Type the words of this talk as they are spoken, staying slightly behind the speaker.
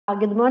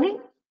Good morning.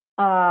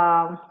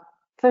 Uh,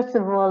 First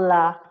of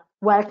all,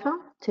 welcome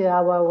to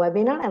our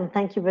webinar and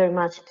thank you very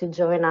much to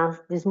join us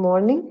this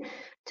morning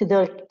to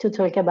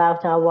talk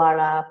about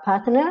our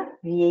partner,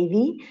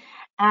 VAV,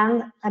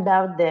 and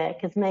about the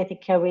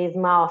cosmetic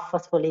charisma of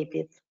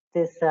phospholipids,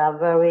 this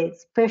very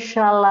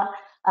special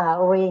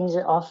range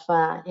of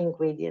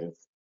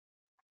ingredients.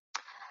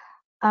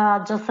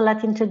 Just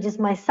let me introduce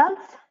myself.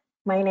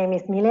 My name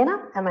is Milena.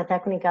 I'm a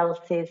technical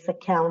sales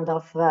account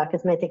of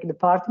cosmetic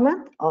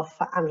department of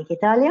Amik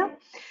Italia.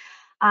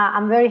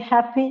 I'm very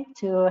happy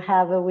to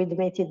have with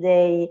me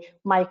today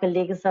my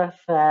colleagues of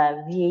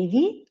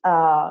VAV,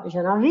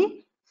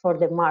 Genovi, for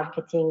the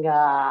marketing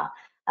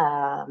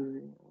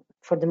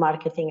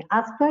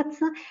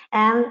aspects,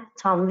 and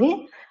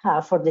Tomvi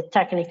for the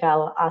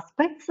technical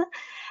aspects.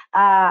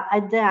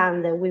 At the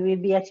end, we will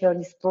be at your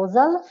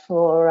disposal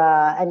for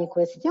any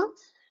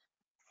questions.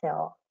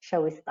 So,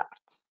 shall we start?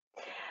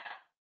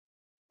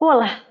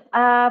 Well,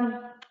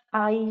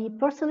 I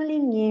personally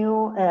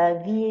knew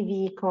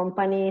VAV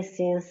company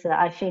since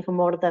I think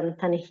more than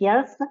 10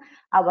 years.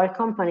 Our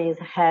companies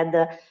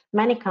had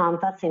many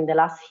contacts in the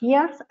last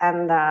years,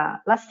 and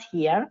last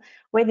year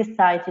we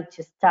decided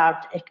to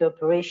start a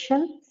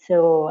cooperation.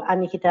 So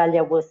Amik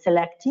Italia was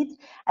selected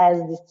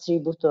as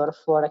distributor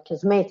for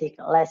cosmetic,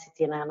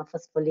 lecithin and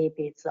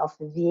phospholipids of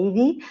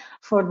VAV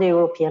for the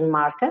European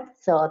market.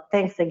 So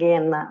thanks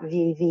again,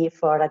 VAV,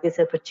 for this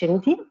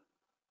opportunity.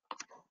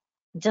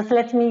 Just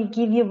let me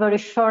give you very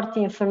short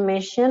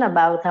information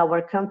about our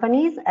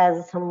companies,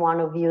 as someone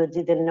of you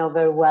didn't know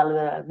very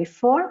well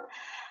before.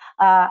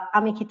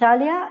 Amik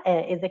Italia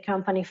is a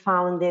company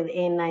founded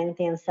in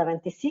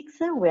 1976.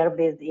 We are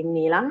based in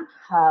Milan.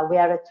 We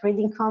are a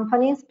trading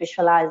company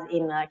specialized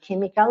in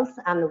chemicals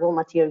and raw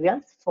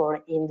materials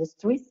for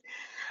industries.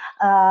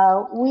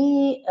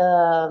 We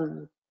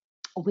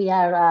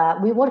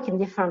work in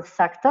different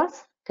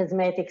sectors.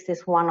 Cosmetics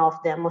is one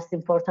of the most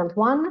important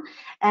one,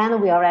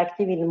 and we are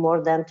active in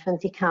more than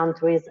 20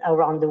 countries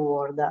around the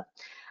world.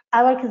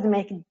 Our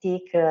cosmetic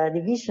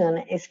division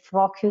is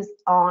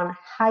focused on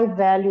high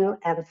value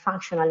and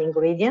functional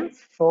ingredients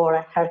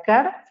for hair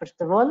care,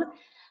 first of all,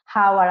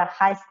 our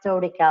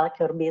historical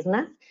core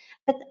business,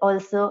 but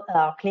also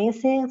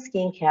cleansing,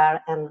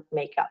 skincare, and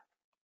makeup.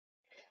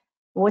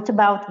 What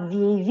about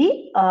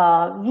VAV?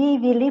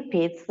 VAV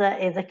Lipids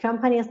is a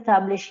company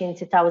established in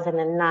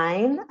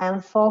 2009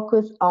 and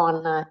focused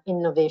on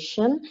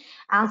innovation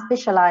and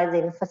specialized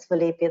in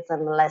phospholipids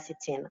and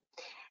lecithin.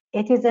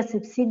 It is a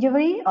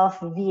subsidiary of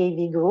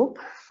VAV Group,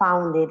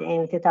 founded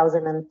in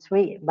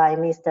 2003 by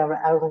Mr.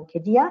 Arun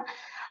Kedia,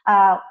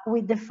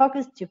 with the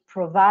focus to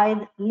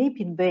provide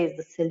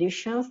lipid-based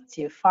solutions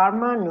to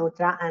pharma,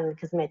 nutra, and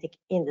cosmetic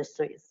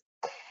industries.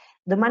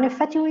 The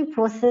manufacturing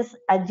process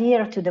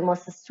adheres to the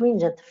most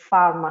stringent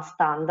pharma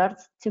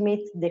standards to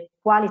meet the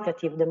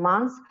qualitative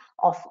demands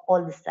of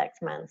all the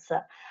segments.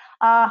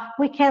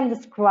 We can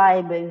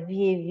describe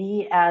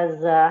VAV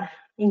as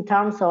in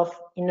terms of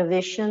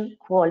innovation,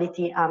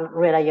 quality, and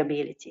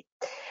reliability.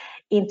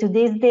 In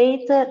today's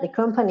date, the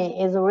company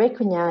is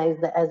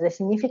recognized as a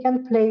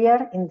significant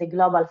player in the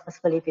global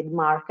phospholipid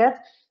market.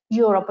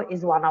 Europe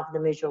is one of the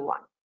major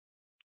ones.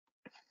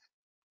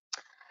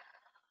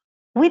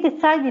 We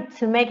decided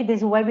to make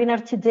this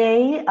webinar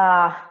today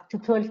to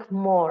talk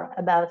more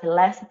about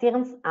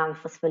lecithins and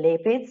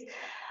phospholipids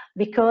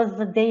because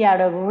they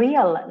are a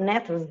real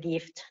natural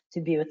gift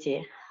to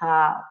beauty.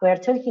 We're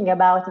talking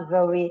about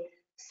very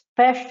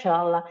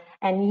special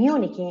and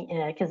unique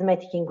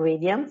cosmetic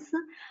ingredients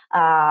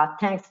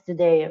thanks to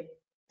their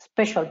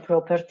special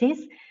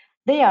properties.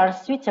 They are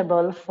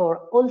suitable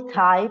for all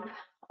types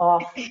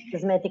of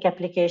cosmetic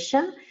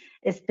application,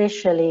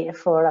 especially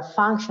for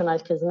functional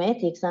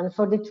cosmetics and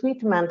for the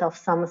treatment of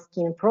some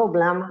skin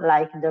problem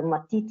like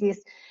dermatitis,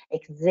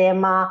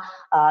 eczema,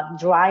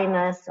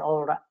 dryness,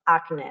 or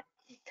acne.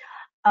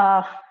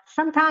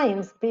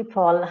 Sometimes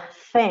people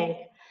think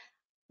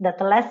that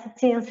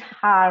lecithins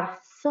are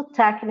so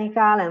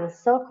technical and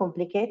so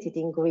complicated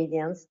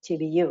ingredients to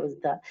be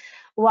used,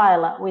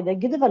 while with a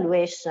good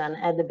evaluation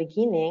at the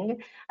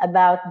beginning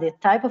about the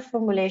type of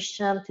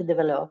formulation to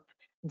develop,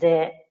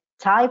 the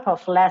type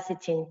of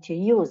lecithin to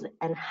use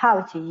and how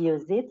to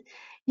use it,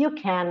 you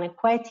can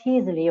quite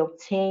easily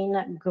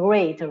obtain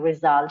great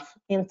results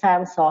in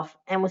terms of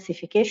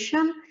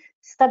emulsification,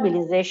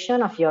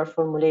 stabilization of your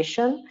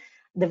formulation,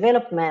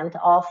 development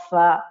of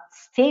a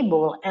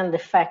stable and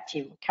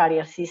effective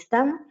carrier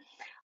system,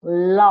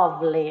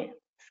 lovely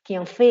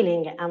skin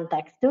feeling and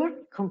texture,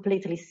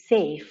 completely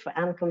safe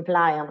and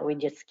compliant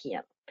with your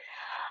skin.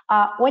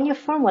 When you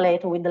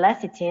formulate with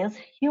lecithins,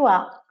 you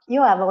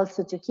have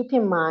also to keep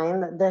in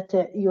mind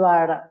that you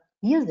are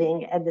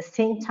using at the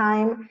same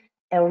time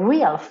a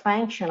real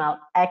functional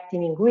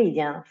active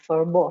ingredient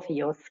for both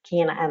your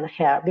skin and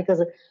hair,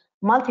 because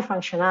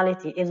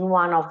multifunctionality is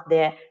one of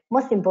the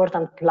most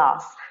important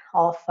plus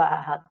of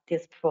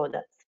these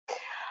products.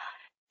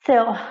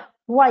 So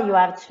why you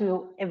have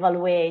to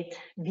evaluate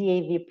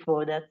VAV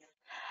products?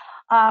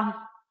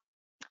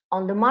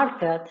 On the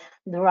market,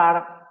 there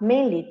are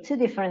mainly two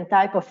different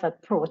types of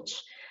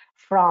approach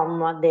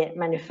from the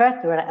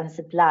manufacturer and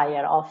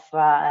supplier of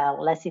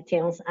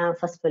lecithins and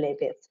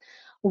phospholipids.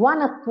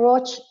 One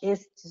approach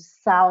is to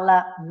sell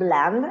a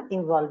blend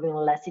involving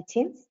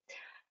lecithins.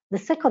 The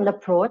second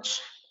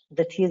approach,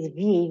 that is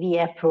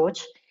VAV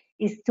approach,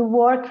 is to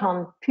work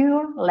on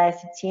pure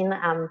lecithin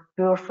and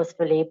pure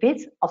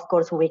phospholipids. Of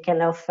course, we can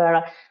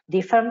offer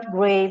different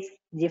grades,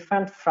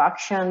 different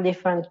fraction,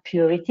 different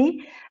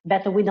purity,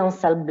 but we don't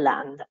sell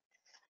blend.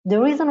 The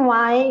reason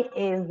why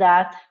is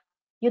that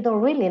you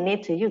don't really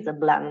need to use a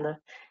blend,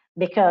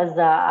 because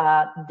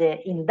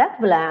in that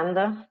blend,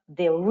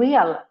 the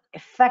real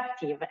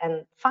effective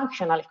and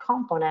functional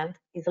component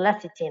is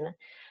lecithin.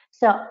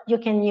 So you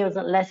can use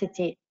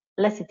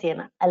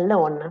lecithin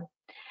alone.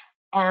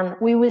 And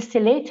we will see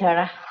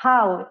later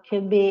how it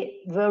can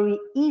be very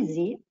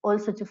easy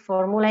also to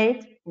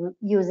formulate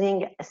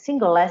using a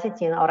single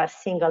lecithin or a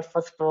single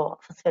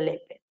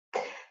phospholipid.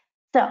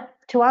 So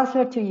to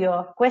answer to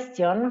your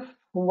question,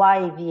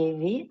 why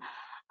VAV?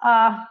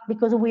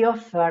 Because we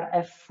offer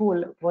a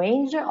full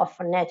range of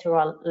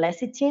natural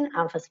lecithin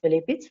and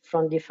phospholipids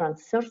from different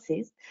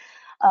sources.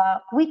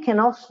 We can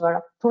offer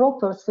a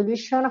proper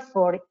solution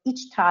for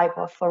each type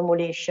of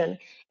formulation,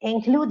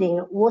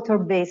 including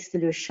water-based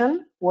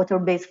solution,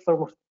 water-based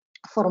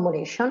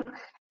formulation,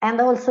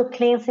 and also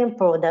cleansing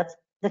products.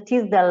 That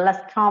is the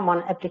less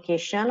common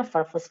application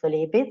for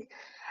phospholipids,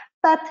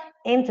 but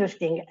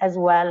interesting as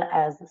well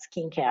as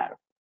skincare.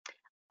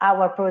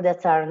 Our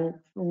products are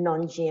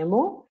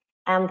non-GMO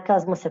and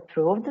Cosmos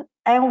approved,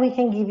 and we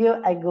can give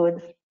you a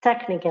good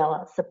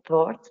technical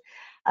support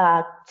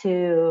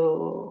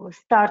to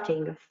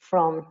starting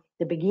from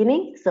the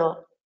beginning.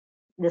 So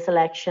the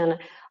selection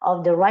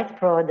of the right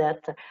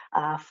product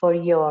for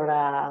your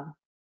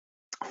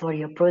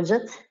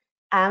project,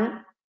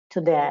 and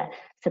to the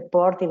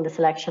support in the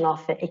selection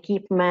of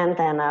equipment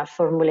and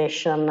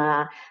formulation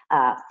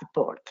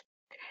support.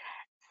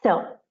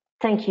 So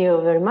thank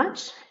you very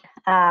much.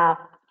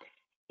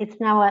 It's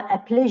now a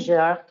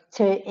pleasure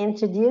to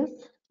introduce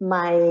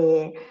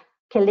my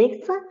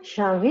colleague,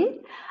 Janvi.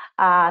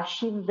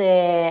 She's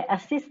the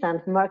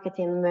Assistant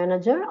Marketing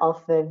Manager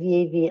of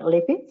VAV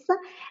Lipids,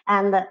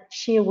 and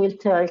she will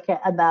talk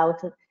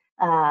about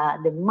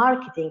the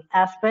marketing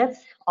aspects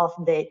of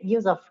the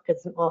use of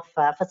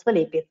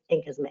phospholipids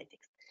in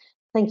cosmetics.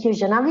 Thank you,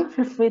 Janvi.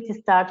 Feel free to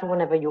start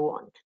whenever you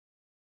want.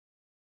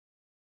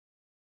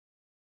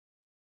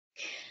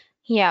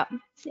 Yeah,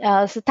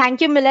 so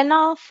thank you,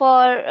 Milena,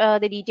 for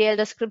the detailed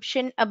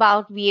description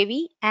about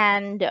VAV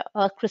and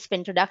a crisp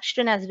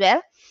introduction as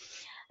well.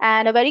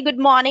 And a very good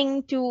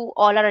morning to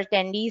all our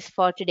attendees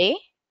for today.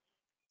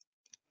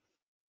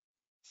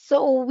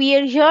 So we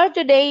are here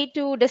today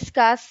to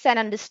discuss and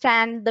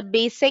understand the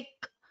basic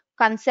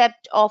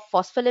concept of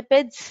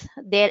phospholipids,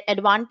 their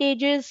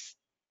advantages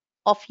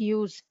of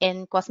use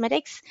in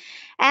cosmetics,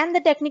 and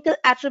the technical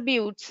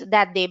attributes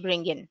that they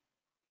bring in.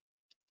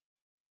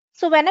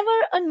 So whenever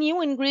a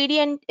new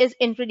ingredient is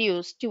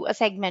introduced to a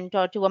segment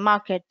or to a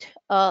market,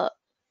 the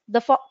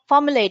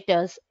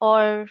formulators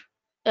or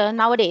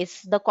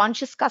nowadays the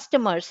conscious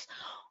customers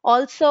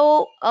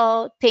also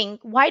think,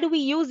 why do we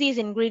use these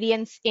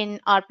ingredients in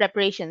our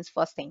preparations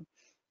first thing?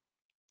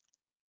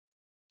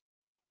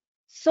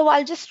 So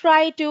I'll just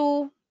try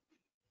to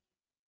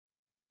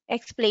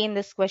explain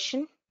this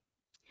question.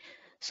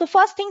 So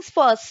first things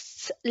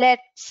first,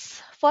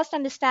 let's first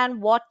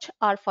understand what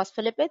are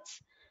phospholipids.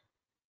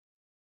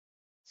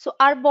 So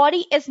our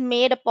body is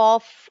made up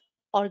of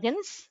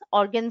organs.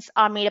 Organs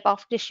are made up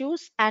of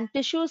tissues, and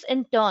tissues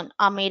in turn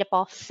are made up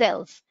of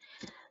cells.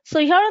 So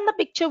here in the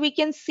picture, we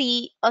can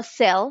see a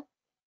cell,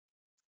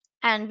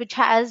 and which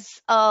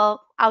has a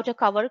outer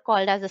cover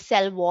called as a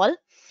cell wall.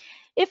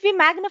 If we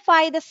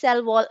magnify the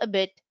cell wall a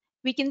bit,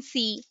 we can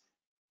see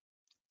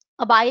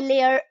a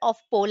bilayer of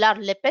polar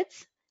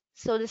lipids.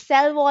 So the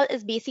cell wall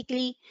is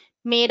basically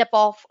made up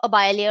of a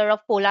bilayer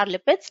of polar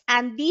lipids,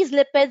 and these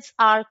lipids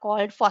are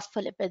called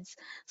phospholipids.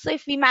 So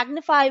if we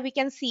magnify, we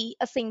can see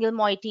a single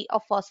moiety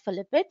of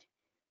phospholipid.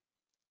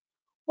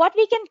 What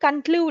we can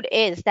conclude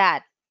is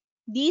that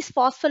these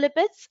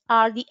phospholipids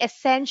are the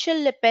essential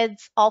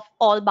lipids of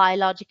all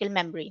biological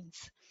membranes.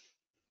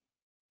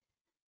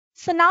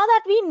 So now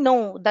that we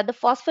know that the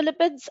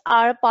phospholipids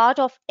are a part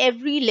of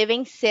every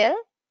living cell,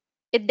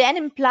 it then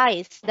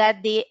implies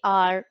that they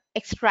are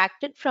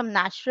extracted from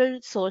natural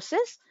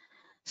sources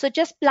such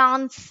as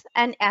plants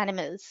and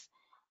animals.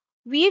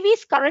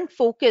 VAV's current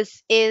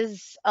focus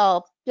is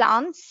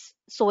plants,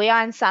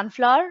 soya and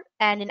sunflower,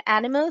 and in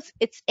animals,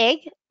 it's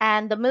egg,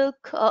 and the milk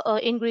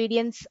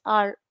ingredients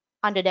are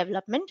under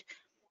development.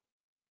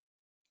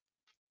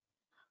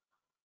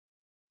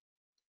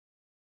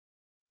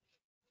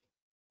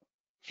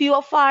 Few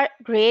of our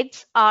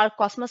grades are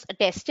Cosmos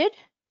attested.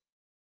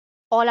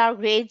 All our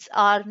grades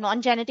are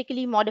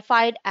non-genetically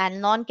modified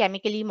and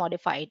non-chemically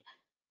modified.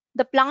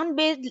 The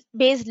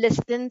plant-based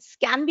lecithins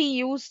can be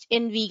used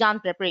in vegan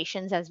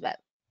preparations as well.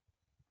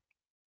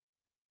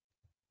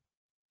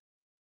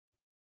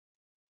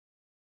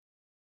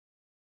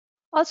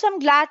 Also, I'm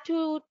glad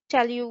to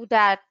tell you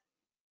that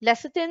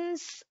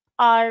lecithins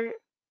are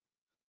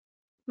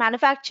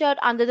manufactured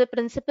under the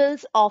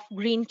principles of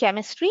green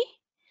chemistry.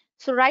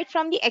 So right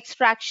from the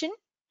extraction,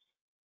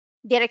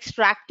 they're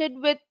extracted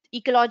with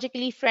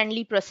ecologically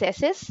friendly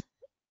processes.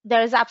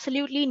 There is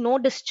absolutely no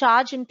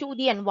discharge into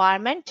the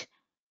environment,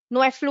 no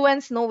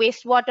effluents, no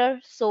wastewater,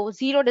 so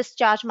zero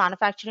discharge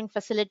manufacturing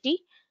facility,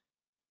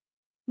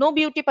 no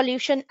beauty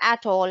pollution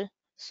at all.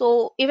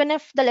 So even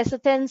if the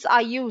lecithins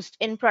are used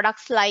in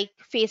products like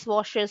face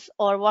washes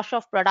or wash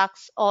off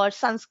products or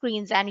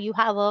sunscreens and you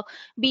have a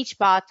beach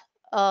bath,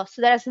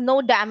 so there is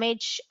no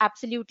damage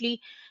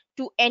absolutely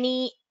to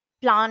any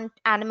plant,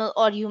 animal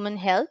or human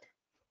health.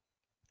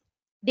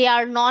 They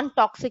are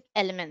non-toxic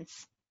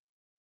elements.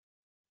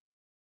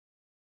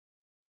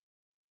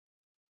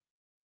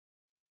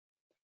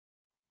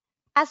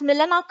 As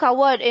Milena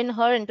covered in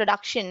her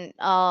introduction,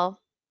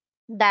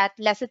 that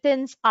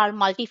lecithins are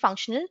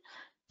multifunctional.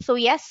 So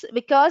yes,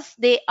 because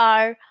they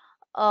are,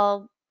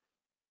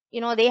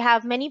 they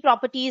have many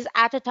properties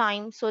at a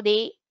time, so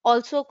they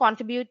also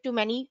contribute to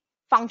many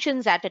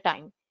functions at a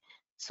time.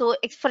 So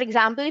for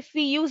example, if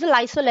we use a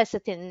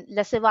lysolecithin,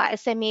 Lessiva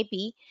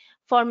SMAP,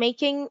 for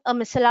making a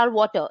micellar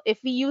water, if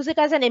we use it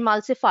as an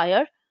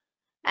emulsifier,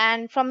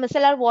 and from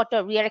micellar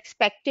water we are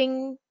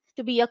expecting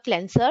to be a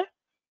cleanser,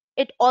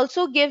 it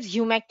also gives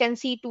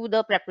humectancy to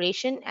the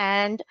preparation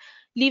and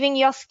leaving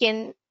your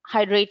skin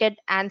hydrated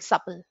and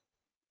supple.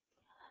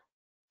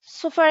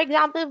 So for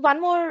example,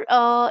 one more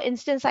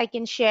instance I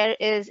can share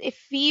is if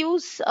we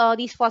use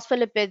these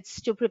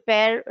phospholipids to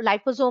prepare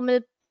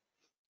liposomal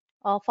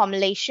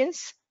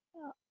formulations,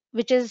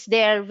 which is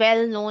their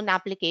well-known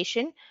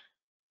application,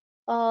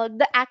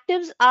 the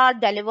actives are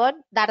delivered,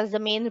 that is the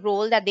main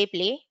role that they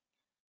play,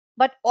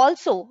 but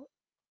also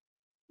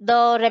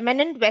the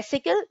remnant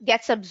vesicle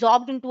gets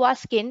absorbed into our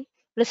skin,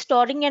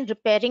 restoring and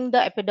repairing the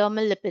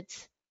epidermal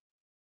lipids.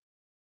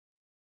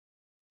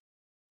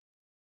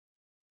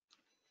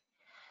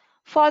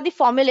 For the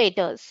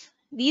formulators,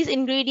 these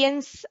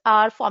ingredients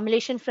are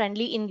formulation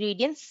friendly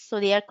ingredients, so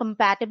they are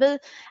compatible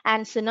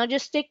and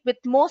synergistic with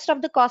most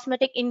of the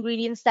cosmetic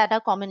ingredients that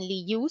are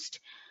commonly used.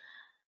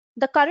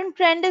 The current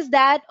trend is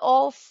that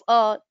of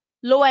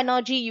low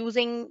energy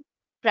using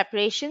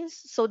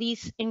preparations. So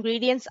these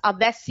ingredients are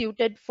best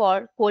suited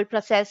for cold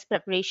process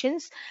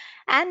preparations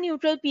and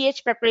neutral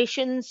pH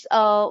preparations,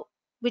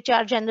 which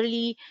are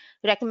generally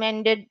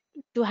recommended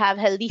to have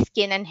healthy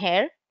skin and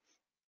hair.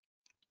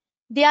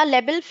 They are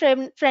label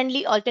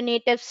friendly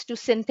alternatives to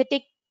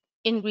synthetic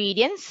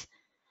ingredients.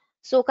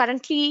 So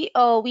currently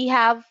we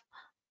have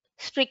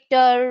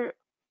stricter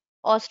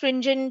or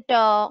stringent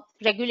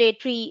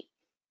regulatory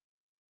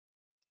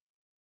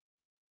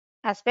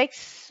aspects.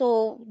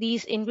 So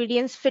these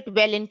ingredients fit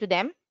well into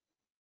them.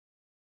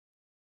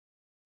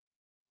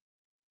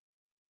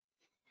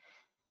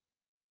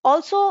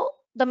 Also,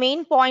 the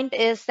main point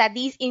is that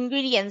these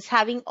ingredients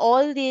having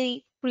all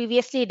the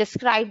previously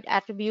described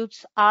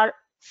attributes are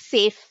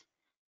safe.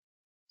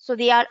 So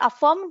they are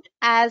affirmed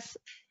as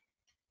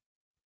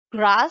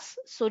GRAS,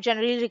 so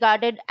generally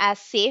regarded as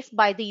safe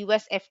by the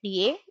US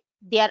FDA.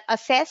 They are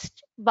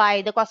assessed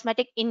by the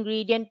Cosmetic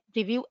Ingredient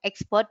Review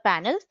Expert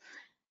Panel.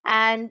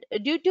 And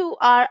due to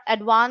our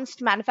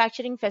advanced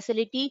manufacturing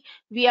facility,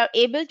 we are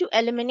able to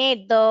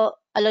eliminate the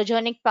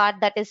allergenic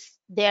part that is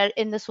there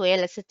in the soya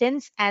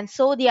lecithins. And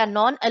so they are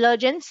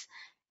non-allergens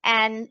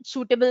and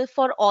suitable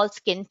for all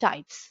skin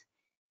types.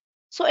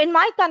 So in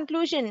my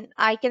conclusion,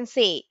 I can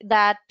say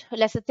that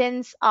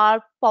lecithins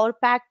are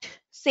power-packed,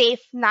 safe,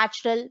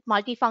 natural,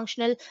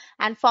 multifunctional,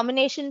 and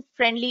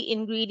formulation-friendly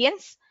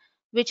ingredients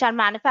which are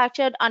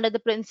manufactured under the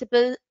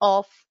principle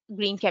of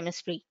green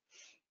chemistry.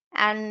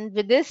 And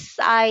with this,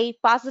 I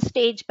pass the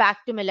stage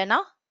back to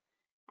Milena,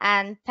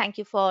 and thank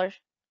you for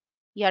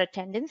your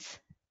attendance.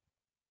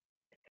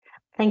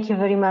 Thank you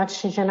very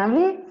much,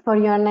 Janavi, for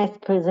your nice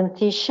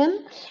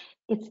presentation.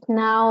 It's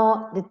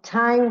now the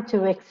time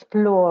to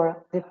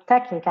explore the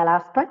technical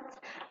aspects.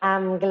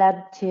 I'm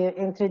glad to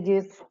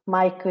introduce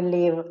my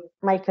colleague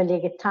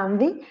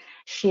Tanvi.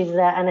 She's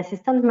an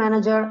assistant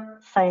manager,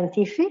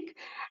 scientific,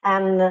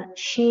 and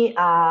she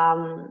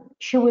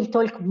will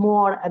talk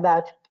more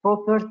about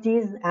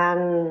properties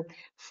and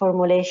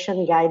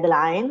formulation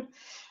guideline.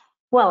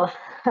 Well,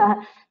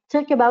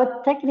 talk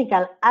about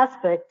technical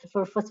aspects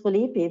for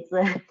phospholipids.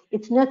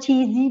 It's not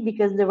easy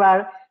because there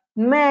are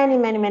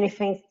many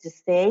things to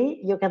say.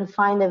 You can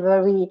find a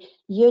very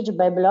huge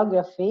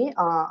bibliography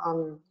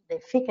on the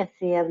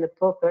efficacy and the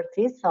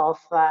properties of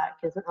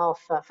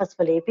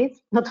phospholipids,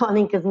 not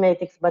only in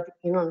cosmetics, but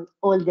in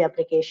all the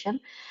application.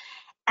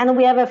 And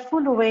we have a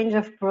full range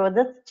of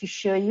products to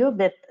show you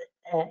that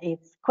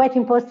it's quite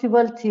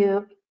impossible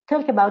to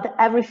talk about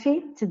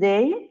everything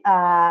today.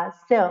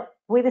 So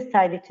we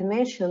decided to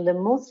mention the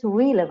most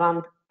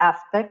relevant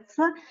aspects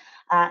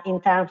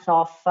in terms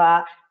of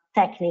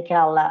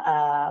technical,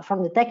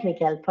 from the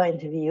technical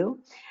point of view.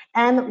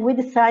 And we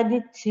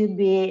decided to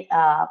be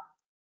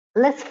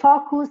less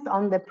focused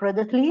on the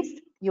product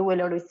list. You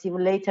will receive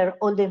later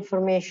all the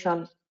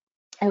information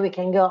and we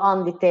can go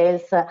on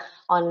details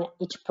on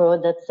each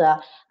product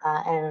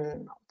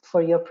and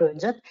for your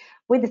project.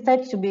 we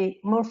decided to be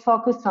more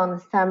focused on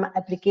some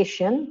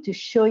application to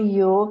show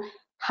you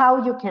how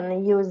you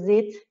can use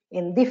it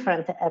in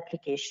different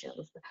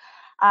applications.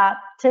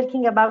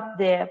 Talking about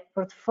the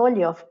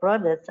portfolio of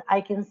products,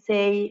 I can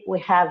say we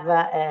have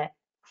a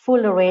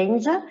full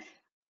range.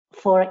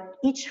 For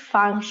each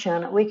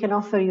function, we can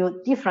offer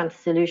you different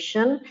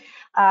solution.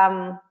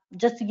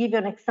 Just to give you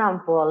an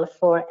example,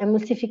 for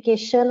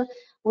emulsification,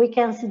 we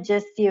can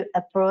suggest you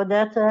a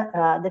product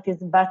that is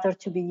better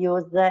to be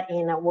used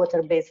in a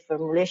water-based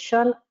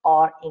formulation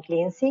or in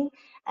cleansing,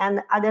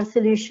 and other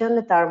solutions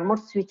that are more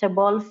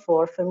suitable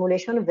for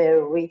formulation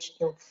very rich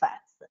in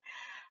fats.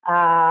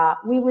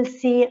 We will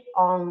see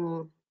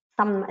on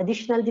some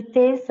additional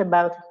details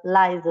about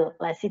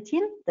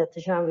lecithin that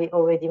Jean-Vi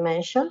already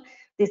mentioned.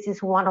 This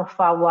is one of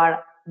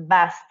our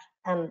best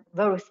and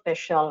very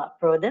special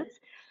products.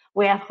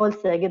 We have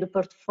also a good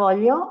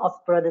portfolio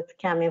of products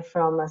coming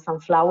from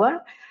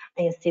sunflower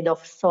instead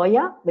of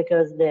soya,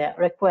 because the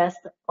request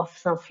of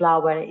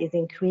sunflower is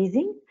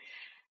increasing.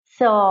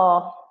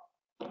 So,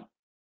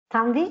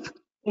 Tanvi,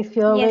 if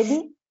you're Yes. ready,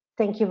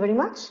 thank you very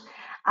much.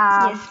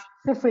 Yes.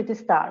 Feel free to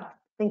start.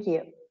 Thank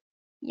you.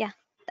 Yeah.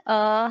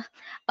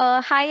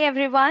 Hi,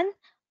 everyone.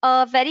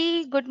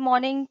 Very good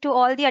morning to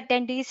all the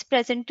attendees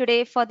present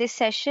today for this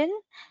session.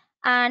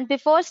 And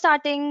before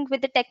starting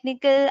with the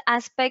technical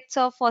aspects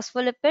of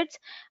phospholipids,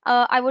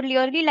 I would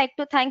really like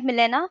to thank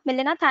Milena.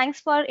 Milena, thanks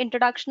for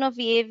introduction of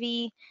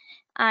VAV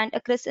and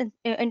a crisp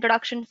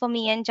introduction for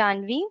me and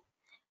Janvi.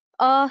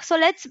 So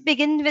let's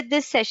begin with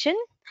this session.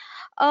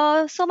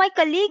 So my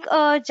colleague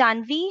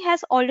Janvi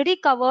has already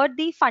covered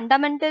the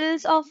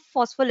fundamentals of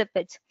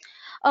phospholipids.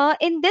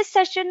 In this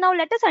session now,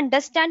 let us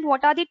understand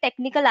what are the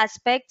technical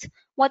aspects,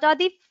 what are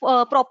the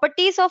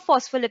properties of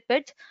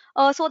phospholipids,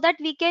 so that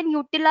we can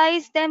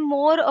utilize them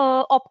more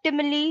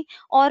optimally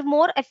or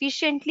more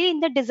efficiently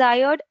in the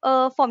desired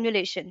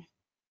formulation.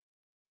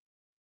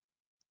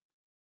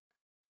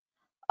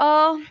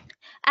 Uh,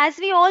 as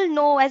we all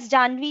know, as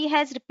Janvi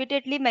has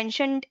repeatedly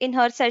mentioned in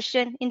her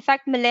session, in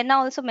fact, Milena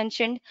also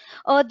mentioned,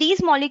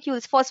 these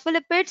molecules,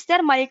 phospholipids,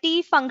 they're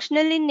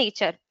multifunctional in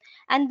nature.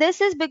 And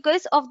this is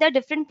because of their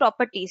different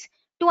properties.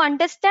 To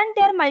understand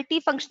their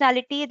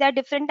multifunctionality, their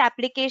different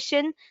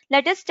application,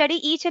 let us study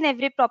each and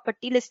every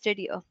property listed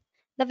here.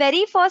 The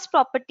very first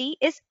property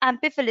is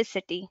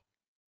amphiphilicity.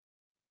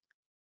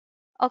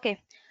 Okay,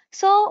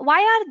 so why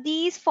are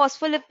these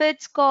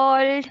phospholipids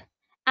called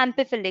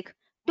amphiphilic?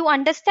 To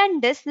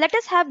understand this, let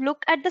us have a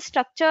look at the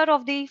structure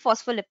of the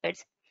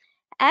phospholipids.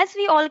 As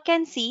we all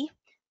can see,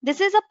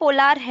 this is a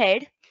polar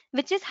head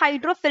which is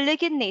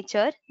hydrophilic in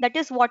nature, that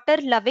is water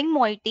loving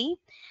moiety,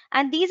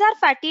 and these are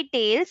fatty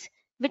tails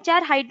which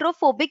are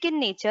hydrophobic in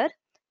nature,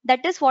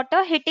 that is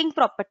water hitting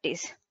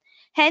properties.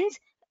 Hence,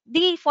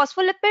 the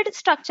phospholipid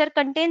structure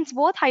contains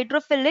both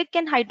hydrophilic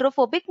and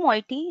hydrophobic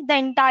moiety. The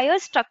entire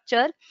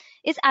structure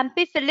is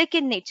amphiphilic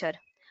in nature.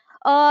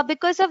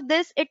 Because of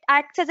this, it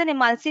acts as an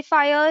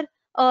emulsifier,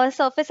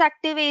 surface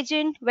active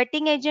agent,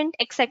 wetting agent,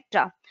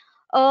 etc.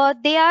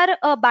 They are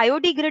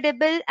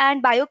biodegradable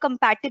and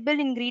biocompatible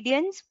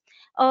ingredients.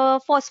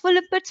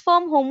 Phospholipids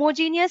form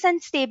homogeneous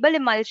and stable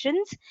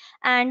emulsions,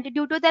 and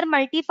due to their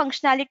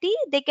multifunctionality,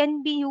 they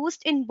can be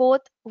used in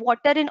both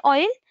water in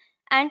oil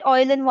and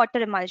oil in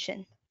water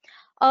emulsion.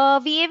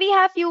 VAV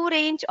have few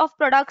range of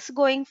products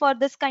going for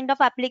this kind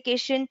of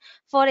application.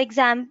 For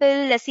example,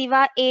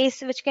 Lesiva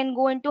Ace, which can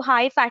go into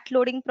high fat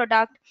loading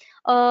product,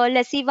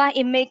 Lesiva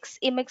Imix,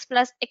 Imix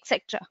Plus,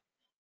 etc.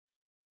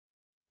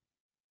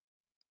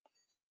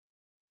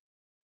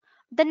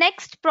 The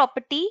next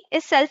property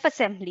is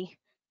self-assembly.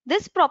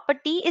 This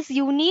property is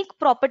unique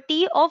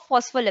property of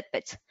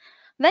phospholipids.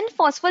 When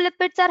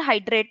phospholipids are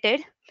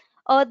hydrated,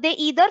 they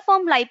either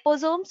form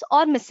liposomes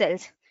or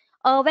micelles.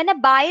 When a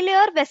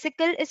bilayer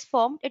vesicle is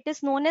formed, it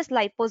is known as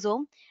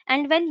liposome,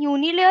 and when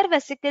unilayer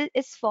vesicle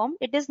is formed,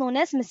 it is known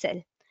as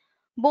micelle.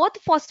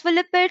 Both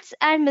phospholipids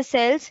and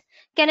micelles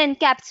can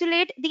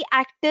encapsulate the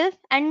active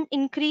and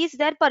increase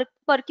their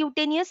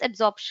percutaneous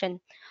absorption.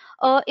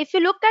 If you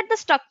look at the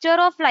structure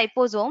of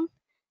liposome,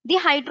 the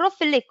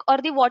hydrophilic or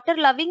the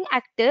water-loving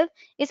active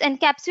is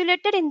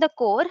encapsulated in the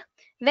core,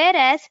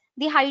 whereas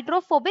the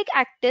hydrophobic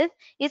active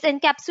is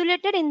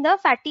encapsulated in the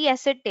fatty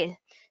acid tail.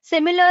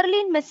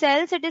 Similarly, in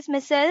micelles, it is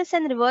micelles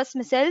and reverse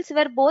micelles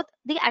where both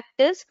the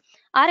actives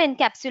are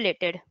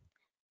encapsulated.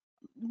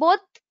 Both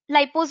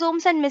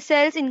liposomes and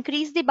micelles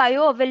increase the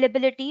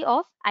bioavailability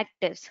of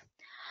actives.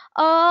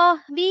 Uh,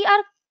 we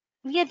are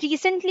we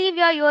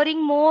are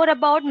hearing more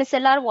about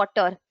micellar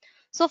water.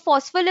 So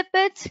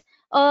phospholipids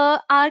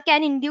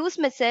can induce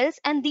micelles,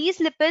 and these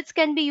lipids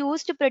can be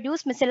used to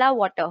produce micellar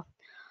water.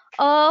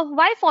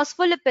 Why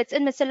phospholipids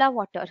in micellar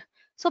water?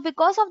 So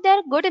because of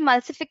their good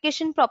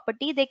emulsification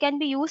property, they can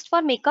be used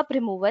for makeup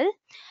removal,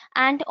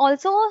 and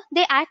also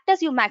they act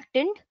as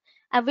humectant,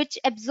 which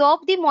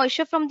absorb the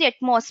moisture from the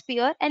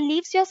atmosphere and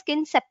leaves your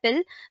skin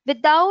supple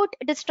without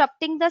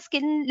disrupting the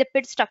skin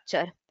lipid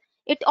structure.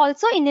 It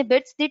also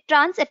inhibits the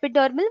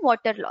transepidermal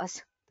water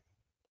loss.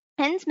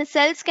 Hence,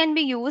 micelles can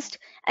be used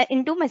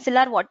into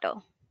micellar water.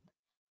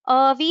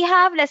 We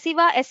have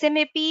lessiva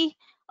SMAP,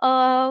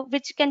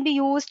 which can be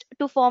used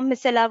to form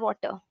micellar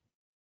water.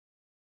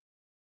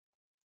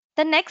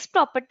 The next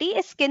property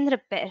is skin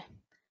repair.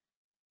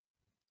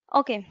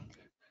 Okay,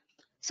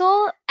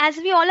 so as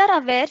we all are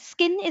aware,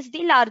 skin is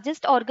the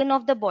largest organ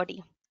of the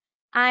body.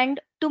 And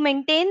to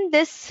maintain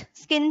this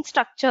skin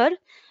structure,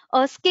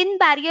 a skin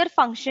barrier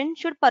function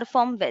should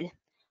perform well.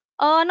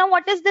 Now,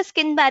 what is the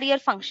skin barrier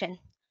function?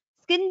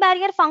 Skin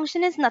barrier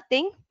function is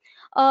nothing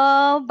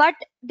but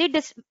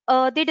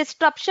the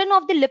disruption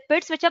of the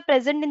lipids which are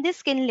present in the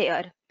skin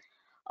layer.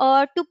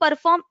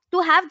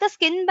 To have the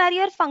skin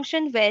barrier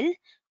function well,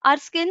 our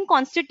skin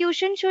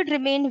constitution should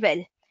remain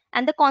well,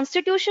 and the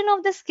constitution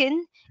of the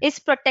skin is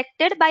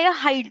protected by a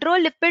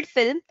hydrolipid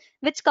film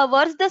which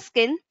covers the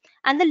skin,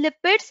 and the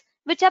lipids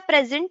which are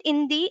present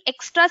in the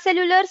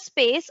extracellular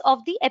space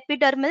of the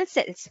epidermal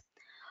cells.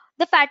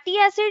 The fatty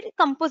acid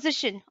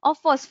composition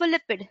of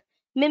phospholipid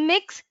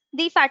mimics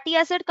the fatty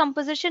acid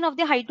composition of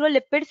the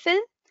hydrolipid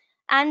film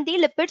and the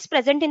lipids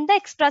present in the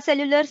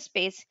extracellular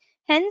space.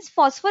 Hence,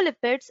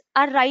 phospholipids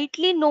are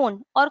rightly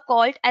known or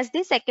called as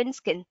the second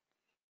skin.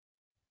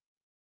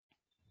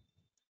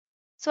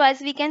 So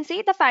as we can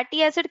see, the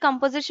fatty acid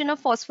composition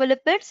of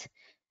phospholipids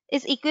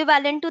is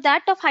equivalent to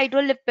that of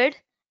hydrolipid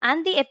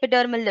and the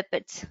epidermal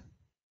lipids.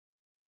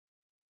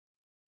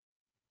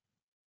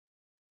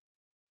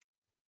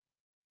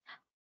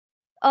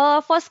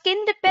 For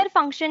skin repair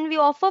function, we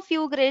offer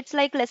few grades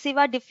like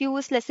lessiva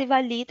diffuse,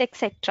 lessiva leath,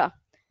 etc.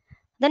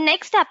 The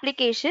next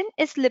application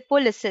is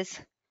lipolysis.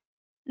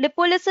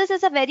 Lipolysis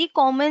is a very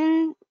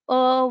common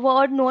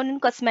word known in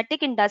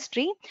cosmetic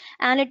industry,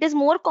 and it is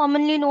more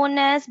commonly known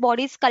as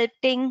body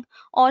sculpting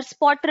or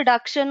spot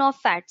reduction of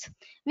fats.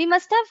 We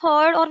must have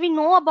heard or we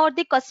know about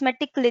the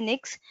cosmetic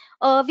clinics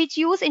which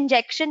use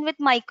injection with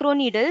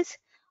microneedles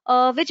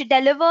which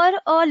deliver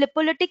a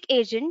lipolytic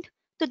agent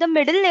to the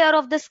middle layer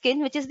of the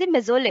skin, which is the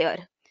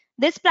mesolayer.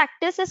 This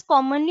practice is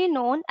commonly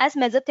known as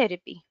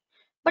mesotherapy.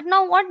 But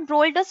now what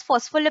role does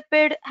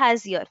phospholipid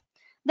has here?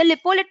 The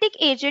lipolytic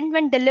agent,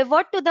 when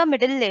delivered to the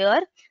middle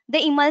layer,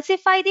 they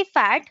emulsify the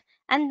fat,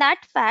 and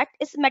that fat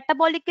is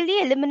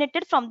metabolically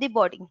eliminated from the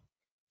body.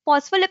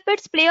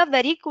 Phospholipids play a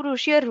very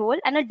crucial role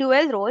and a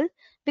dual role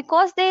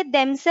because they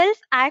themselves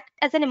act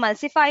as an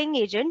emulsifying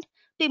agent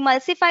to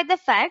emulsify the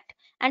fat,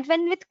 and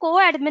when with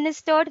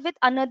co-administered with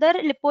another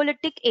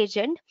lipolytic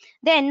agent,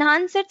 they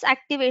enhance its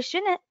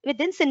activation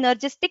within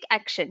synergistic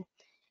action.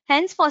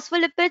 Hence,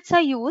 phospholipids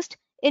are used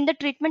in the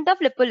treatment of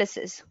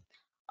lipolysis.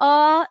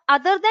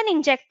 Other than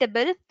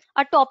injectable,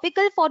 a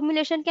topical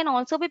formulation can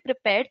also be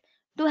prepared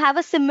to have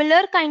a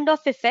similar kind of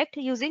effect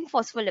using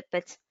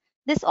phospholipids.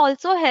 This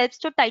also helps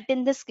to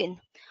tighten the skin.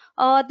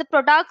 The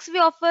products we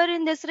offer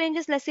in this range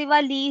is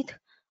lessiva leath,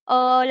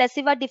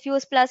 lessiva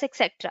diffuse plus,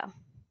 etc.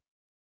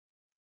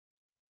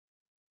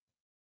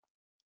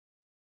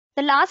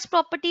 The last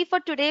property for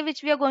today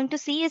which we are going to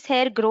see is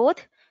hair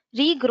growth,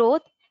 regrowth,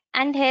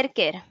 and hair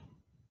care.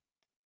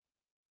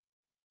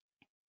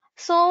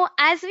 So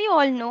as we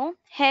all know,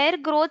 hair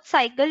growth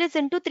cycle is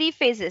into three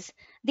phases: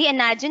 the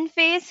anagen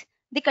phase,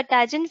 the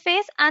catagen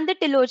phase, and the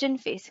telogen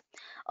phase.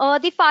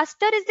 The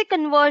faster is the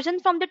conversion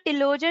from the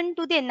telogen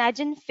to the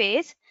anagen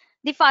phase.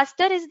 The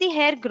faster is the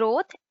hair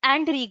growth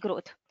and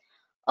regrowth.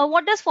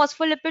 What does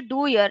phospholipid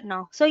do here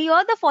now? So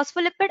here the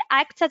phospholipid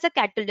acts as a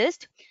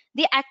catalyst.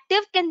 The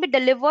active can be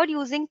delivered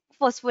using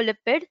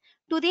phospholipid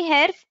to the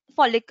hair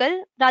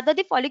follicle, rather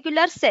the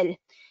follicular cell,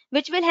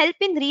 which will help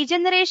in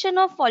regeneration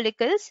of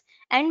follicles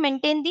and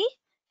maintain the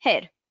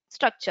hair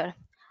structure.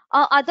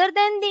 Other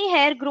than the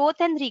hair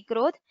growth and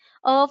regrowth,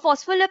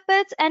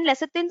 phospholipids and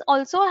lecithins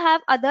also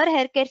have other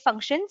hair care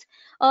functions,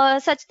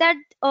 such that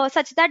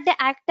they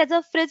act as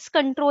a frizz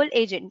control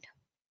agent,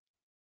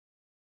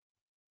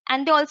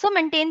 and they also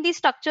maintain the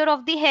structure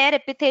of the hair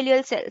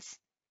epithelial cells.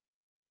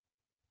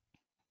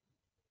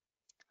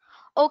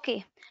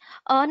 Okay,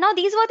 now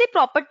these were the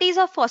properties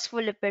of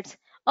phospholipids.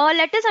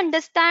 Let us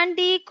understand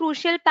the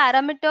crucial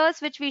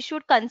parameters which we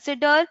should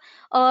consider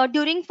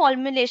during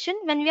formulation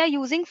when we are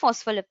using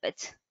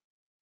phospholipids.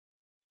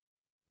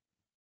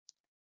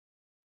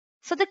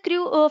 So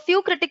the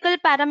few critical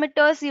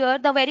parameters here,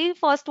 the very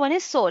first one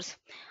is source.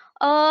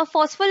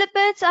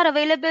 Phospholipids are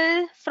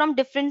available from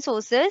different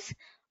sources,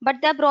 but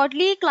they're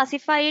broadly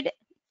classified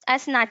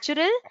as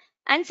natural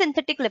and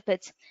synthetic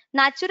lipids.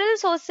 Natural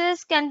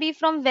sources can be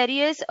from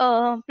various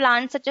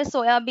plants such as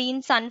soya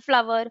bean,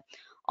 sunflower,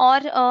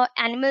 or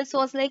animal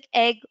source like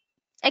egg,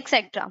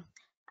 etc.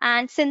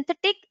 And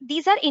synthetic,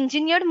 these are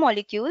engineered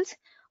molecules.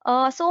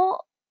 So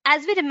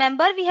as we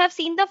remember, we have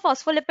seen the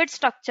phospholipid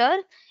structure.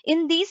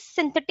 In these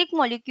synthetic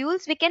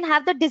molecules, we can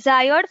have the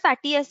desired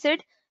fatty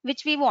acid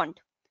which we want.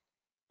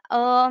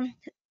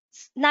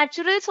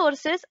 Natural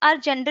sources are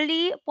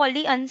generally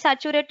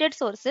polyunsaturated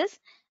sources,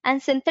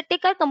 and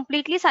synthetic are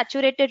completely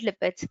saturated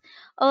lipids.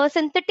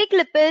 Synthetic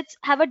lipids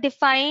have a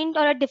defined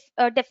or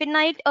a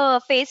definite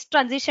phase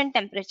transition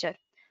temperature.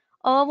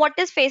 What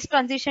is phase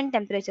transition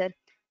temperature?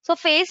 So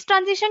phase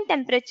transition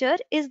temperature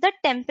is the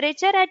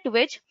temperature at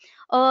which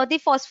the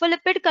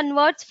phospholipid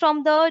converts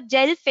from the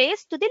gel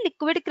phase to the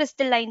liquid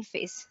crystalline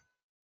phase.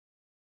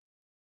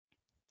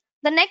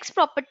 The next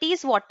property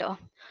is water.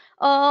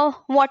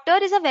 Water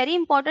is a very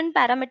important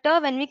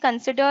parameter when we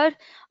consider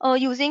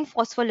using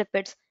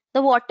phospholipids.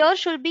 The water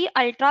should be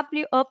ultra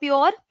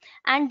pure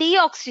and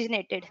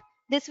deoxygenated.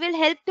 This will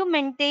help to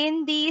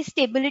maintain the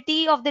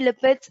stability of the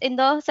lipids in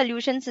the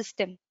solution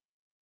system.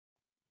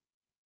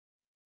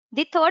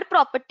 The third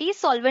property is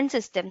solvent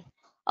system.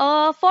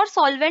 For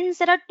solvents,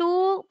 there are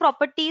two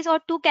properties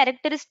or two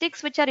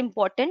characteristics which are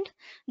important.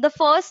 The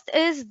first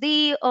is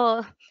the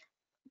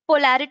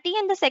polarity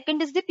and the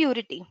second is the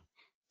purity.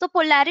 So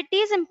polarity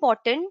is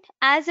important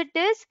as it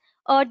is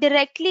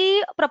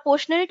directly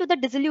proportional to the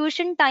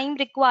dissolution time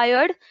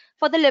required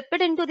for the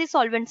lipid into the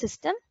solvent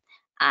system,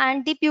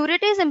 and the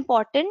purity is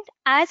important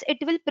as it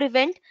will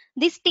prevent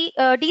the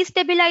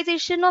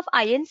destabilization of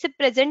ions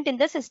present in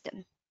the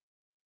system.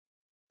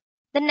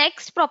 The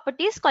next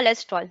property is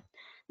cholesterol.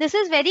 This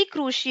is very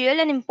crucial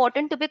and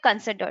important to be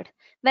considered.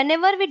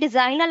 Whenever we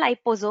design a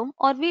liposome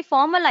or we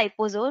form a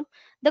liposome,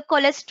 the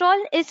cholesterol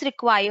is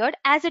required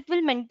as it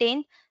will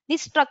maintain the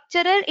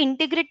structural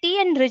integrity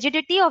and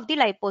rigidity of the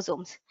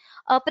liposomes.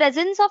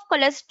 Presence of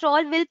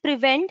cholesterol will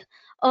prevent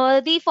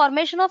the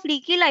formation of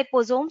leaky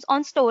liposomes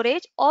on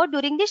storage or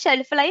during the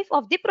shelf life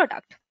of the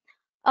product.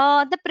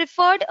 The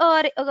preferred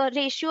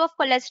ratio of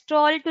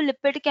cholesterol to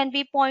lipid can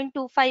be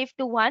 0.25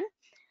 to 1,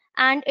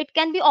 and it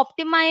can be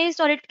optimized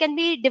or it can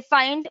be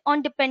defined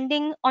on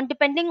depending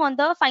on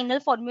the final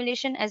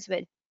formulation as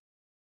well.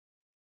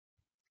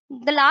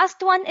 The last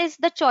one is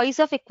the choice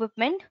of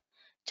equipment.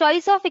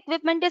 Choice of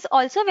equipment is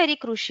also very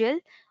crucial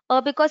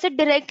because it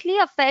directly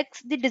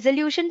affects the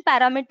dissolution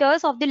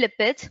parameters of the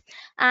lipids,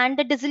 and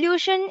the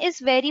dissolution is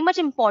very much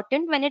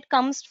important when it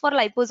comes for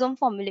liposome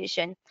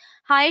formulation.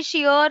 High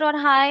shear or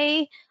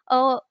high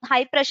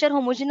pressure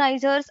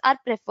homogenizers are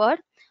preferred.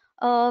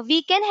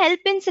 We can help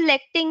in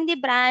selecting the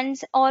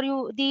brands or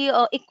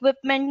the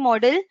equipment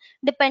model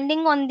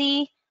depending on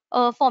the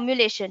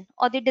formulation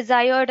or the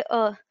desired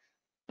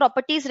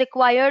properties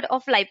required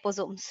of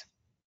liposomes.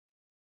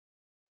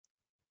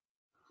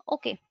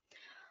 Okay.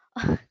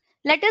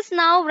 Let us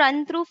now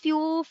run through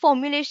few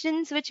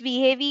formulations which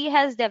VAV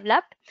has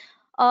developed.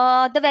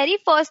 The very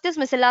first is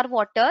micellar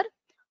water.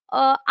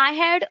 I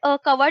had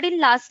covered in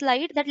last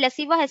slide that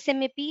Lessiva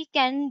SMAP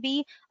can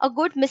be a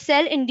good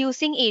micelle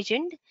inducing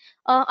agent.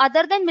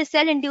 Other than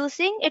micelle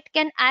inducing, it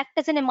can act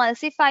as an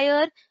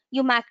emulsifier,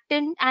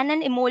 humectant, and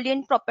an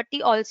emollient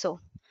property also.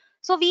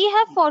 So we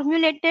have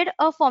formulated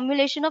a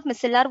formulation of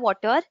micellar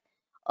water.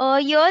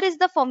 Here is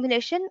the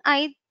formulation.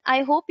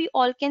 I hope you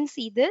all can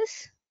see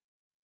this.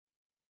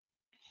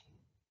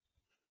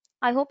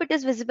 I hope it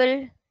is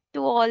visible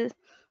to all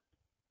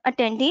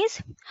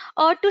attendees.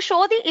 To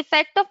show the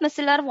effect of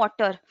micellar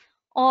water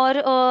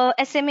or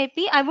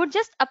SMAP, I would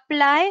just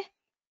apply.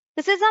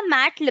 This is a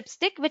matte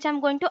lipstick which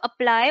I'm going to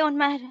apply on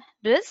my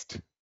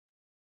wrist.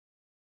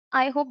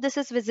 I hope this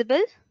is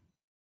visible.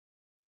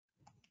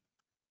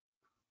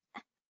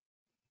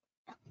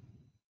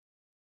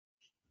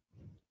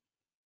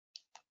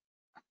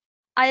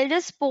 I'll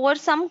just pour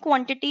some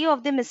quantity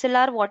of the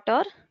micellar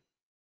water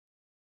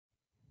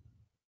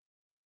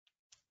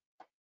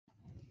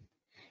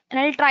and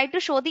I'll try to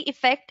show the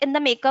effect in the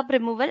makeup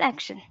removal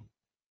action.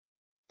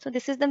 So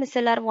this is the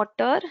micellar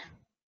water.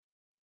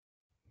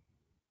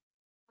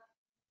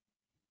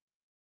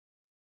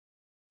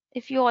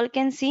 If you all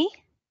can see.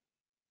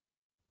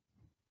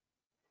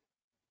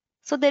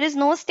 So there is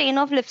no stain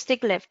of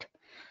lipstick left.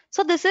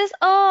 So this is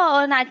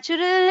a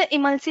natural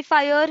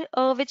emulsifier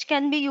which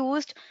can be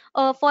used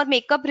for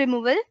makeup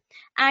removal.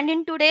 And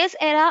in today's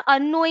era,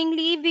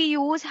 unknowingly we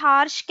use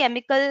harsh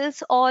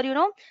chemicals or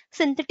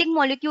synthetic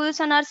molecules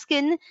on our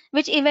skin,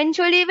 which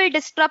eventually will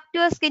disrupt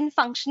your skin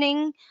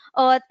functioning.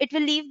 It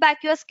will leave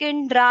back your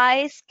skin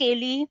dry,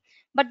 scaly.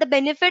 But the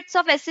benefits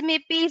of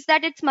SMAP is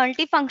that it's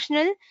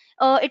multifunctional.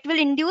 It will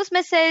induce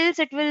micelles,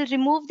 it will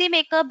remove the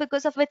makeup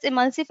because of its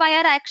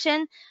emulsifier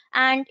action,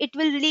 and it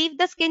will leave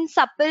the skin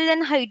supple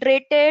and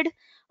hydrated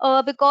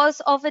because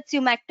of its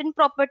humectant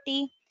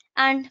property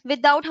and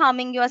without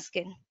harming your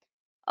skin.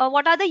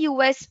 What are the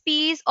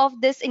USPs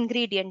of this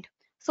ingredient?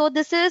 So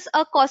this is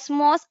a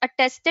Cosmos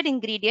attested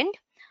ingredient.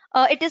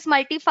 It is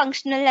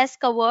multifunctional as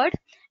covered,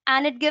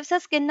 and it gives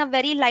a skin a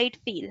very light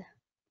feel.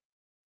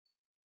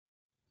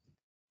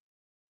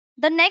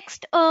 The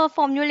next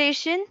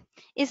formulation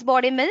is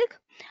body milk,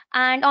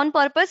 and on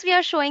purpose we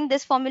are showing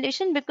this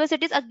formulation because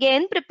it is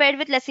again prepared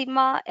with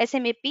Lessima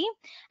SMAP,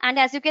 and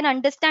as you can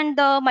understand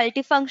the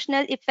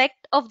multifunctional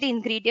effect of the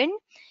ingredient.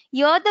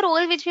 Here the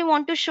role which we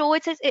want to show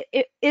is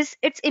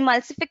its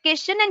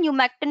emulsification and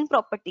humectant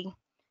property.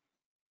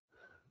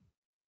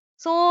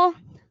 So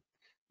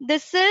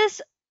this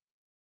is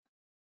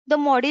the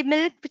body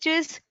milk which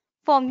is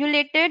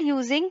formulated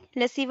using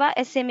Lessiva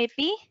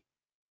SMAP.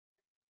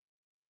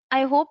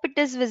 I hope it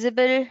is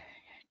visible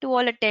to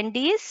all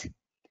attendees.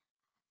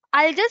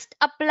 I'll just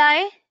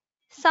apply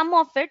some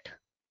of it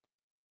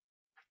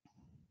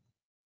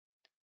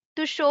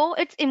to show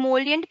its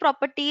emollient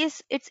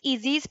properties, its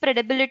easy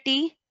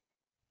spreadability,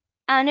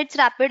 and its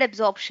rapid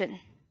absorption.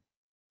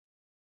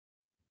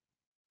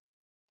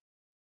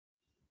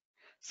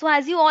 So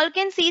as you all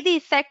can see, the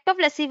effect of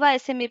Lessiva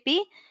SMAP,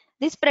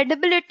 the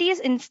spreadability is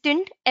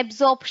instant,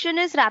 absorption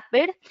is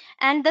rapid,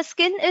 and the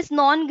skin is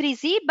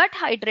non-greasy but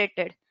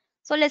hydrated.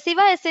 So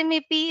Lessiva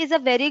SMAP is a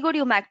very good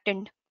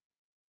humectant.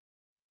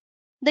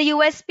 The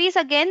USPs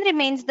again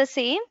remains the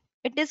same.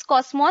 It is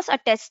Cosmos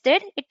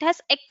attested. It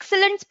has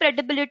excellent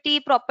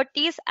spreadability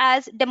properties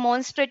as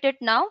demonstrated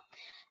now,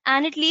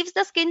 and it leaves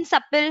the skin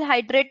supple,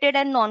 hydrated,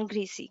 and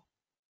non-greasy.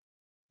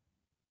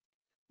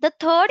 The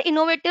third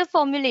innovative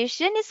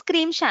formulation is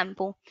cream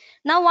shampoo.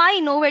 Now, why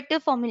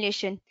innovative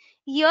formulation?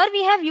 Here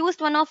we have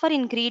used one of our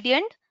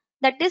ingredient,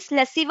 that is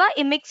Lessiva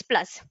Amik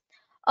Plus.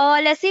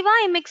 Lessiva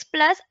Amik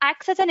Plus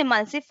acts as an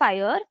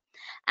emulsifier,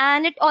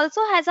 and it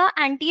also has an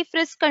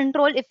anti-frizz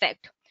control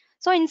effect.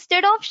 So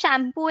instead of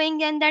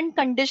shampooing and then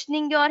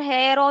conditioning your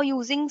hair or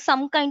using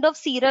some kind of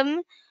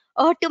serum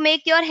to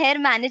make your hair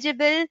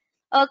manageable,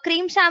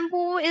 cream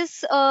shampoo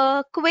is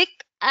quick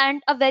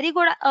and a very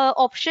good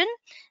option,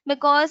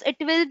 because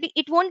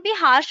it won't be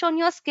harsh on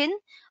your skin.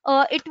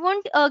 It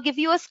won't give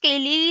you a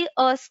scaly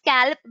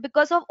scalp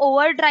because of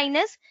over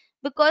dryness,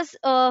 because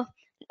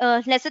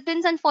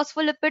lecithins and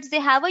phospholipids, they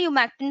have a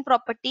humectant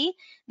property.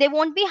 They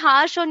won't be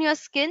harsh on your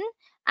skin,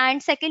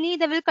 and secondly,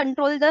 they will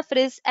control the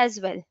frizz as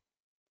well.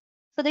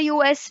 So the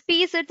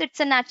USP is it's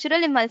a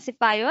natural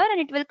emulsifier, and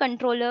it will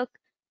control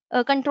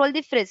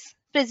the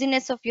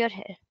frizziness of your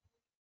hair.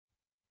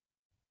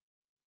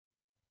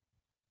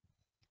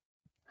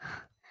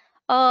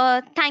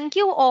 Thank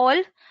you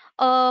all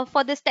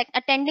for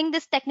attending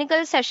this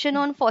technical session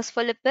on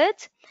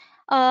phospholipids.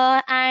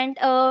 And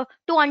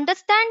to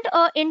understand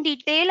in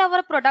detail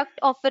our product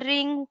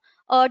offering,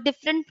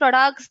 different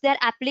products, their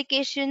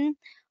application,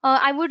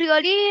 I would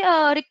really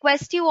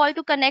request you all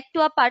to connect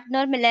to our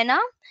partner Milena,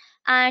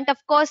 and of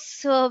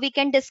course we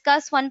can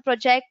discuss one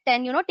project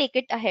and take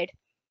it ahead.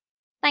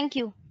 Thank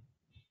you.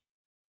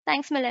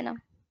 Thanks, Milena.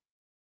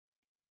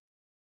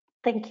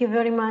 Thank you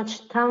very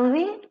much,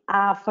 Tanvi,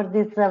 for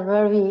this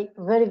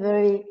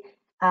very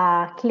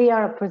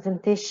clear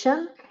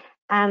presentation.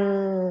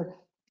 And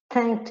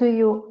thank to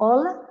you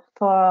all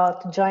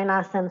to join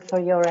us and for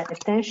your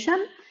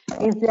attention.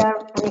 Is there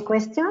any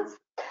questions?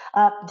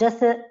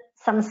 Just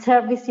some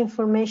service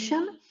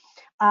information.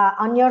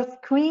 On your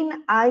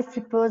screen, I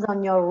suppose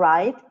on your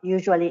right,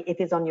 usually it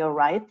is on your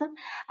right,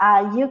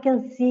 you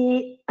can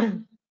see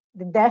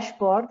the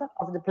dashboard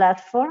of the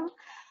platform.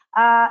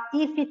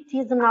 If it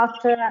is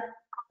not,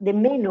 the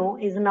menu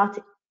is not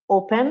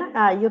open,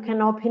 you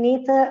can open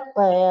it.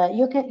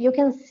 You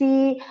can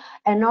see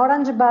an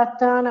orange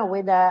button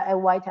with a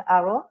white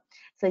arrow.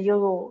 So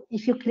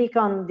if you click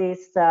on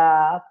this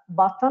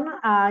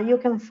button, you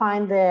can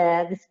find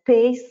the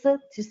space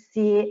to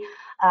see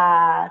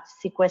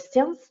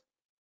questions,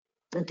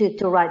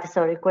 to write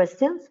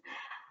questions.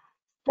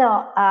 So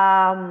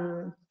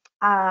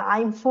I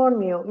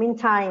inform you,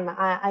 meantime,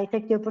 I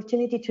take the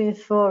opportunity to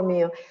inform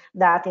you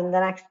that in the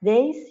next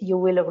days you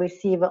will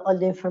receive all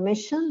the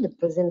information, the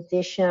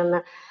presentation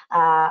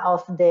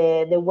of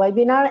the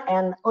webinar,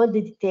 and all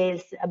the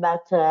details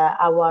about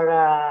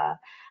our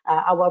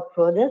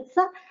products.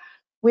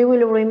 We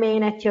will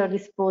remain at your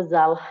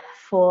disposal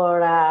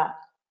for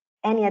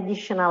any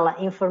additional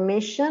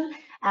information.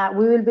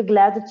 We will be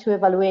glad to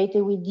evaluate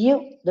with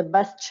you the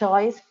best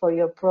choice for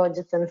your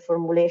project and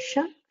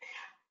formulation.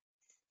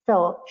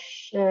 So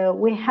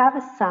we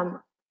have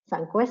some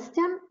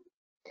questions.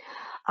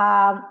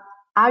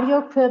 Are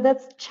your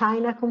products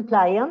China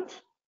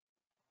compliant?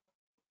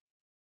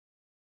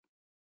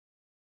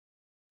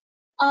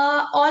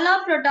 All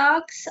our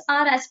products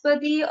are as per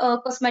the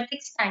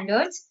cosmetic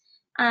standards,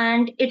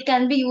 and it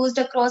can be used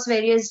across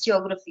various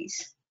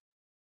geographies.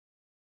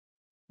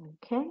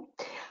 Okay.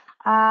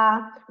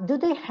 Do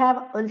they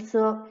have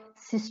also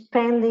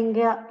suspending?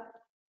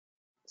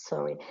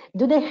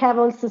 Do they have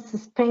also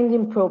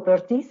suspending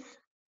properties?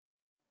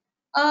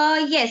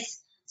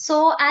 Yes.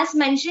 So as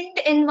mentioned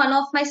in one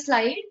of my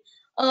slides,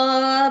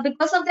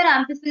 because of their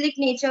amphiphilic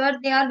nature,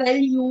 they are well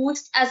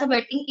used as a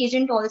wetting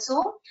agent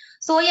also.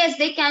 So yes,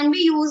 they can be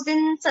used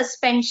in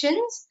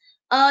suspensions.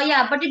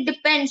 Yeah, but it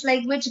depends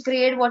like which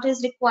grade, what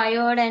is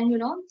required, and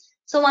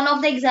So one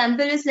of the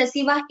example is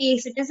Lessiva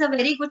Ace. It is a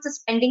very good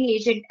suspending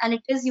agent, and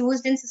it is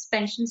used in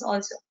suspensions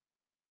also.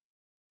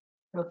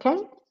 Okay,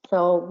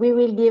 so we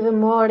will give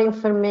more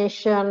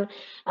information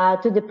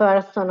to the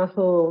person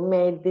who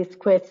made this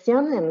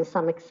question and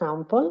some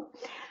example.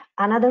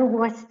 Another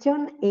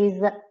question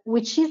is,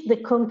 which is the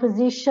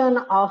composition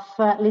of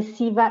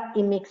Lessiva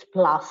Amik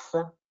Plus?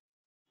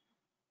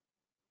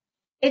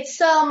 It's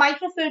a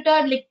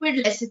microfiltered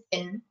liquid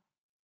lecithin,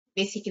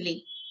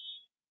 basically.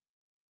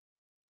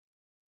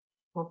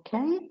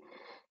 Okay.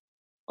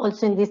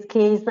 Also in this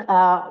case,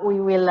 we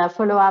will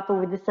follow up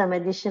with some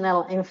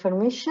additional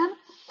information.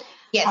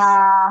 Yes.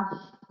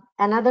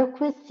 Another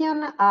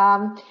question,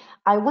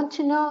 I want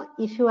to know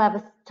if you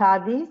have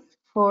studies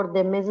for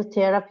the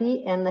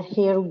mesotherapy and the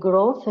hair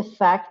growth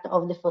effect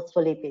of the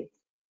phospholipids?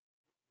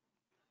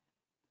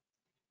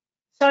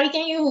 Sorry,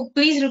 can you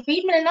please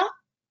repeat, Milena?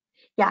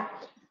 Yeah.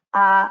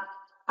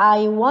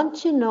 I want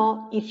to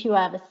know if you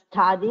have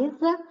studies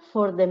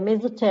for the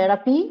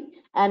mesotherapy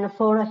and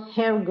for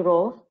hair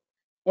growth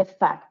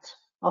effect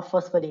of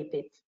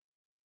phospholipids.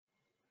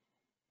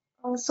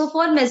 So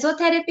for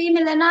mesotherapy,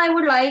 Milena, I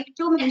would like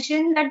to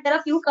mention that there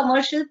are few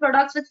commercial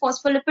products with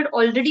phospholipid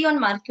already on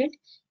market,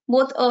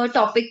 both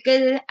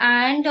topical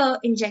and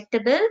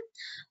injectable.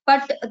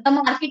 But the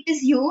market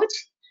is huge,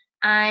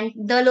 and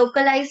the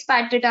localized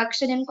fat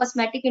reduction in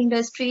cosmetic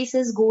industries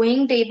is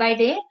going day by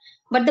day.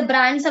 But the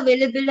brands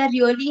available are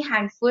really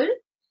handful.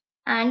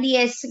 And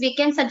yes, we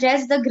can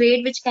suggest the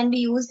grade which can be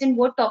used in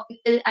both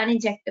topical and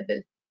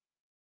injectable.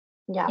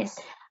 Yeah. Yes.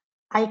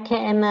 I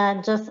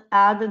can just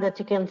add that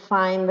you can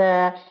find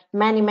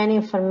many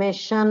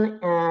information,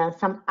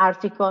 some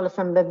articles,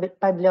 some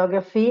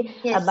bibliography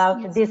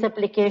about this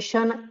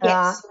application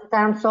in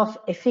terms of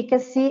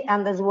efficacy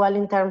and as well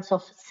in terms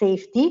of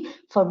safety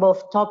for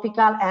both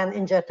topical and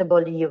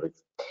injectable use.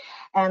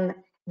 And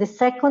the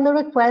second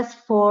request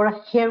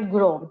for hair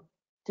growth,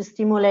 to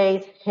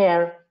stimulate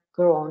hair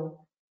growth.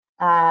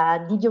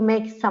 Did you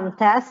make some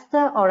tests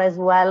or as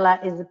well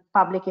is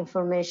public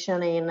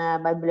information in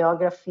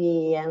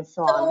bibliography and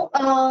so on?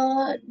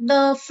 So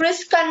the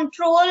frisk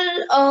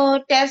control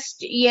test,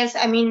 yes,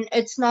 I mean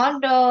it's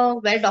not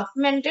well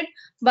documented,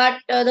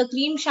 but the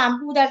cream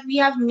shampoo that we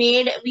have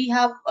made, we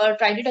have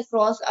tried it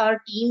across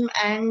our team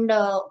and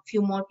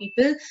few more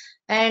people,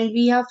 and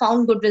we have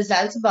found good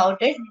results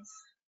about it.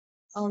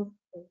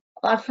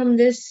 Apart from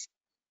this,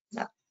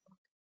 yeah.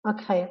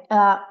 Okay.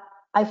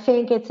 I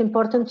think it's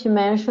important to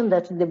mention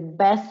that the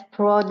best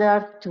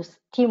product to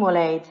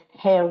stimulate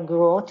hair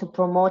growth, to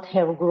promote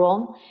hair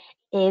growth,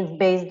 is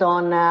based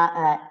on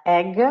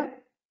egg,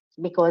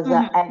 because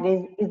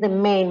egg is the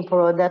main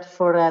product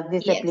for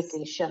this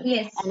application.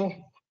 Yes. And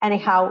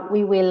anyhow,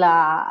 we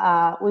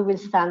will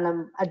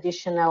send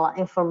additional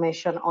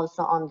information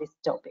also on this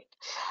topic.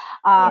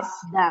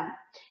 Then,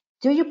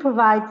 do you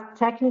provide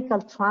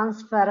technical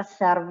transfer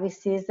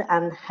services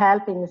and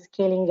help in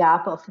scaling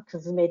up of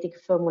cosmetic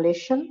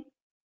formulation?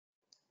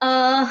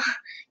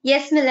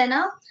 Yes,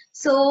 Milena.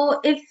 So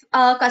if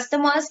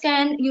customers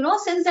can,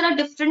 since there are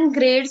different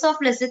grades of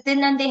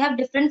lecithin and they have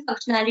different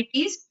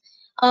functionalities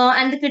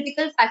and the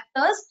critical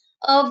factors,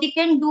 we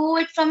can do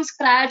it from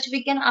scratch.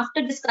 We can,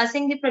 after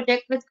discussing the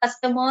project with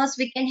customers,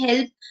 we can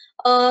help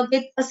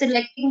with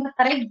selecting the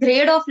correct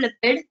grade of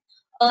lipid,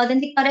 then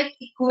the correct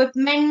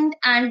equipment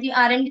and the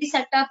R&D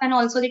setup and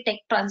also the tech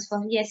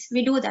transfer. Yes,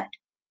 we do that.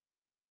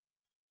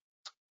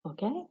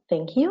 Okay,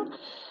 thank you.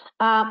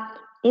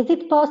 Is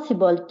it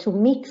possible to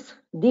mix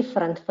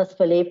different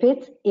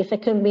phospholipids if a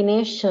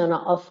combination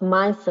of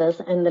micelles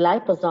and the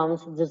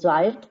liposomes is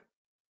desired?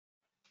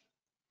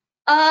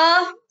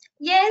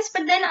 Yes,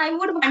 but then I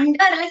would wonder,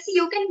 let's see,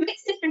 you can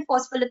mix different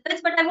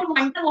phospholipids, but I would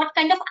wonder what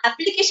kind of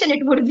application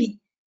it would be.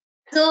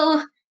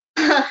 So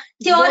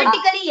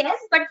theoretically, yes,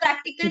 but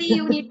practically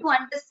you need to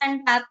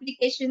understand the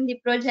application, the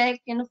project,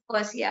 and of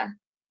course, yeah.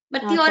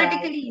 But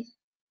theoretically.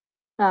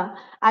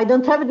 I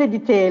don't have the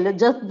detail,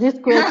 just this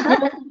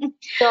question.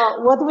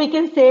 So what we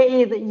can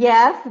say is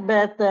yes,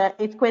 but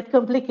it's quite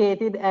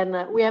complicated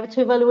and we have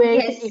to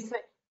evaluate if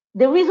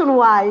the reason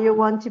why you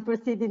want to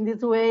proceed in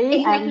this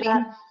way and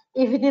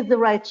if it is the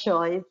right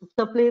choice.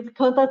 So please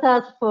contact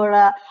us for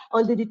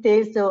all the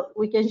details so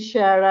we can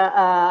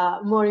share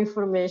more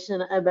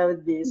information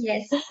about this.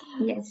 Yes,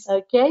 yes.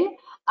 Okay.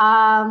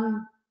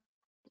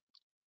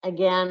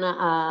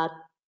 Again,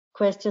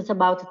 questions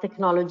about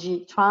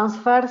technology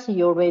transfers,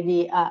 you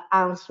already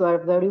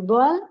answered very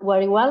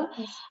well.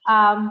 Yes.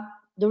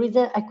 There is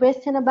a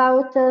question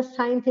about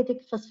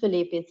synthetic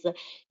phospholipids.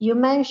 You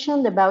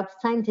mentioned about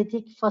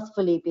synthetic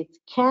phospholipids.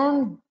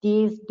 Can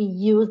these be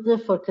used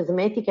for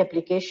cosmetic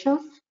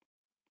applications?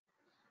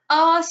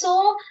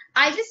 So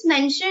I just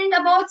mentioned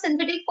about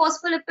synthetic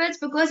phospholipids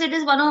because it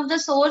is one of the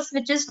source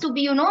which is to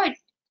be,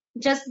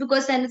 just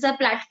because then it's a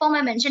platform.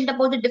 I mentioned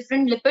about the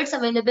different lipids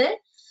available,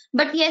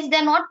 but yes,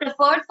 they're not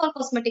preferred for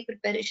cosmetic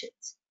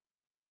preparations.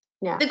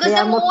 Yeah, because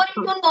they're more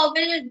into novel,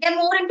 they're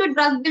more into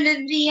drug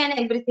delivery and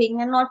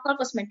everything, and not for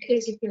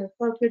cosmetics.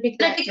 For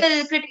critical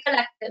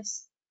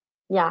actives.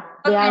 Yeah,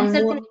 for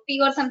cancer therapy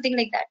or something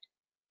like that.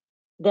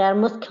 They are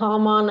most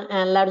common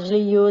and largely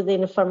used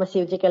in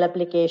pharmaceutical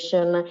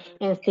application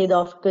instead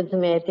of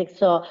cosmetics.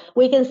 So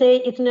we can say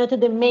it's not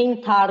the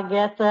main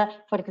target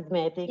for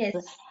cosmetics.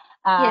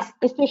 Yes.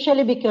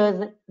 Especially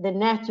because the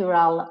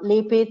natural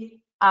lipids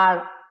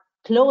are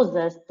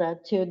closest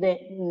to the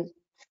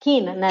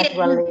skin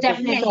natural lipids.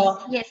 Definitely. So,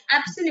 yes,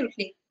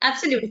 absolutely.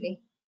 Absolutely.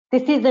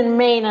 This is the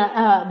main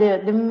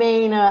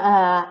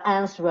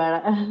answer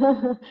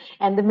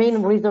and the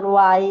main reason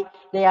why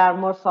they are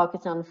more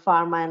focused on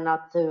pharma and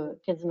not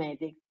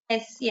cosmetics.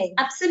 Yes, yes,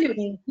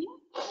 absolutely.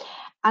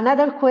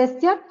 Another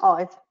question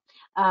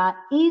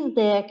is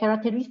the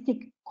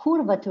characteristic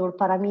curvature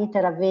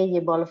parameter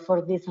available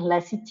for these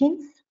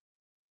lecithins?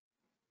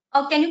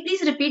 Can you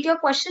please repeat your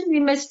question? We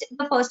missed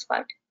the first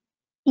part.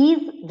 Is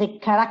the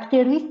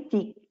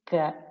characteristic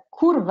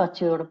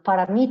curvature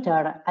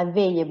parameter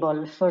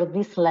available for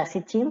these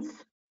lecithins?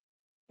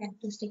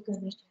 Characteristic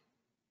curvature.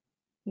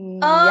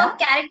 Yeah.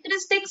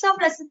 Characteristics of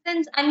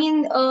lecithins, I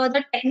mean,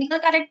 the technical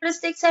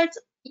characteristics,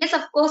 yes,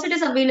 of course it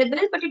is available,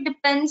 but it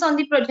depends on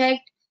the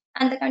project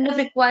and the kind of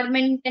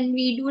requirement, and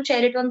we do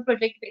share it on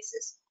project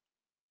basis.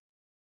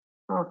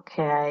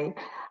 Okay.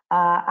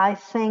 I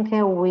think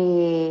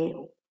we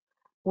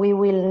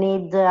will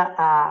need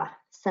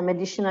some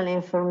additional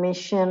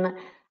information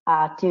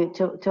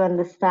to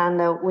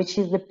understand which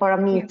is the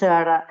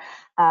parameter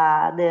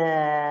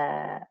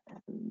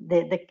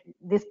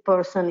this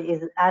person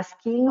is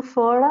asking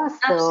for.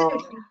 So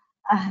Absolutely.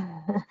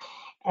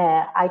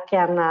 I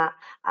can.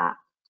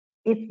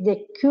 It's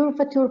the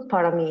curvature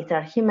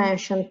parameter. He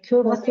mentioned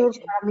curvature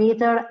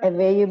parameter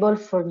available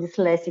for this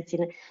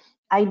lecithin.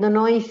 I don't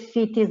know if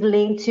it is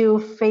linked to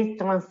phase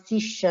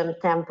transition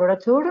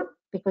temperature,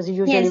 because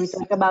usually we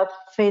talk about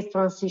phase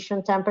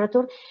transition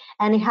temperature.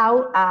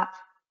 Anyhow,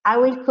 I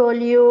will call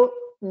you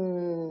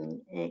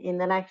in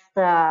the next,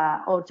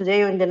 or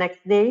today or in the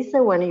next days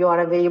when you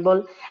are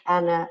available,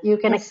 and you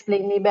can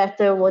explain me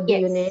better what do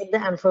you need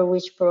and for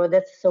which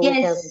product, so we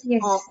can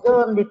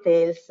go on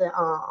details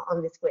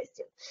on this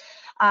question.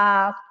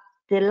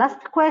 The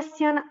last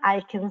question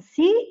I can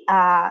see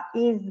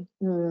is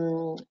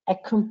a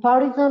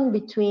comparison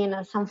between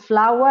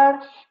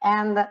sunflower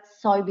and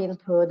soybean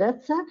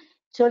products,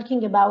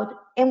 talking about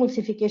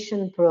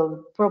emulsification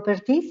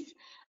properties.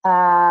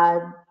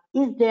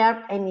 Is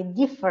there any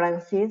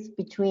differences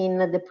between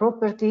the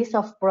properties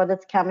of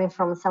products coming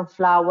from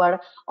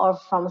sunflower or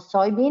from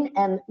soybean,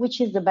 and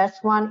which is the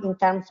best one in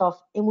terms of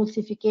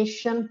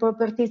emulsification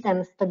properties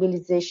and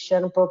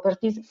stabilization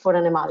properties for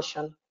an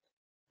emulsion?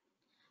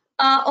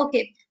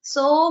 Okay,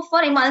 so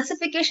for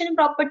emulsification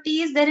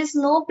properties, there is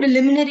no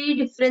preliminary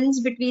difference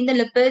between the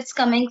lipids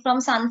coming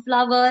from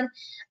sunflower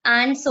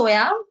and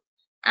soya,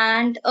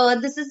 and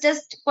this is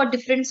just for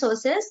different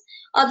sources.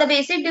 The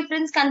basic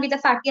difference can be the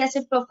fatty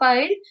acid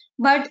profile,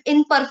 but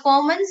in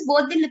performance,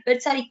 both the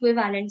lipids are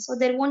equivalent. So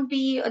there won't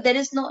be, there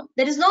is no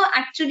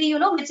actually, you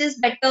know, which is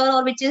better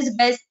or which is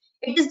best.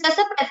 It is just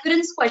a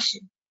preference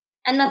question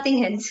and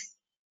nothing else.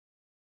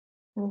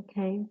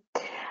 Okay.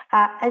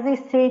 As I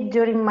said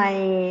during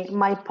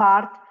my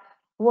part,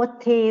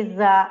 what is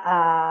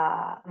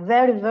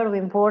very, very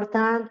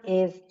important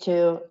is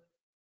to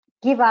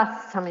give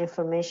us some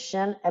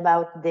information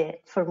about the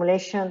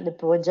formulation, the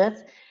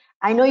projects.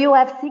 I know you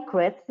have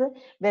secrets,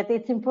 but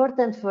it's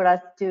important for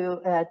us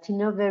to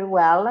know very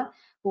well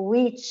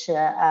which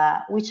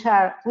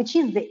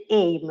is the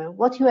aim,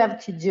 what you have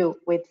to do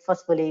with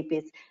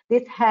phospholipids.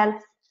 This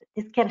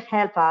can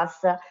help us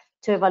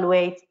to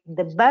evaluate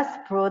the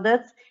best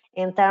products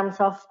in terms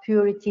of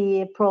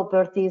purity,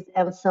 properties,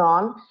 and so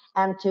on,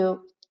 and to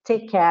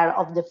take care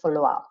of the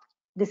follow-up.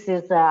 This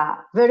is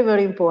very,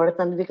 very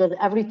important, because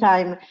every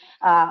time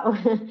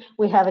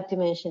we have to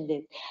mention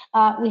this.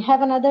 We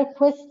have another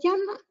question.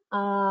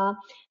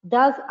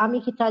 Does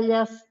Amik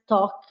Italia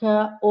stock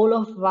all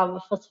of our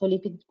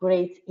phospholipid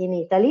grades in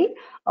Italy?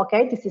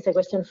 Okay, this is a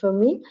question for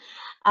me.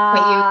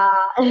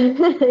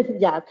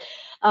 Yes,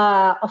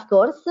 of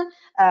course.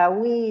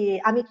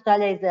 Amik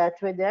Italia is a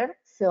trader,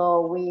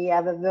 so we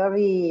have a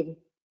very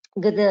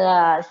good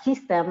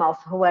system of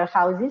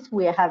warehouses.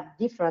 We have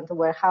different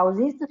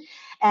warehouses,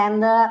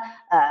 and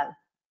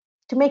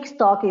to make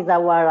stock is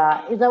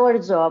our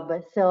job.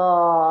 So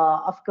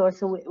of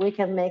course we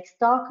can make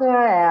stock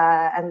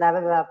and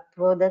have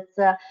products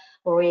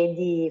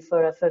ready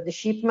for the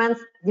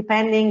shipments,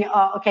 depending.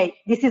 Okay,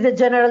 this is a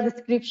general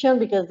description,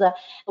 because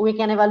we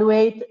can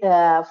evaluate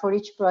for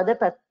each product,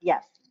 but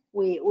yes,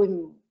 we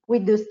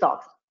do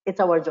stocks. It's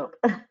our job.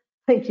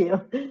 Thank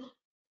you.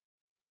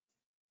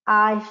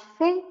 I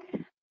think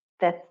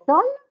that's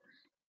all.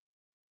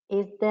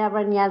 Is there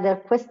any other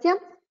question?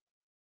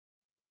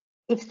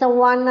 If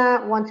someone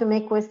wants to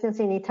make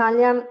questions in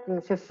Italian,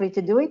 feel free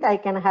to do it. I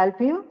can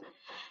help you.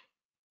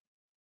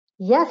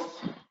 Yes,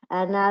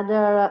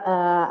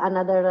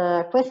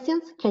 another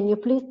questions. Can you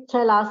please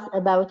tell us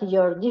about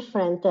your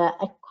different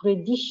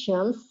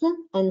accreditations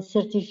and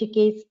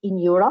certificates in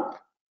Europe?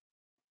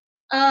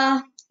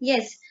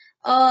 Yes.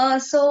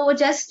 So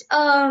just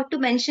to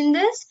mention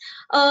this,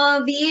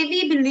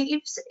 VAV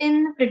believes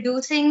in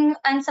producing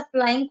and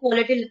supplying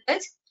quality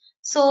lipids.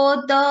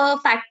 So the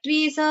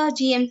factory is a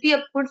GMP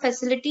approved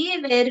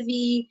facility where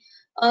we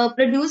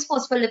produce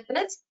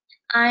phospholipids,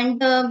 and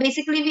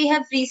basically we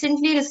have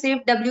recently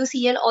received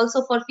WCL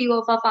also for few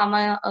of our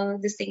pharma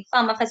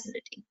pharma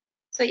facility.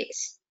 So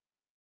yes.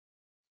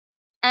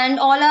 And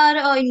all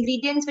our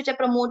ingredients which are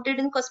promoted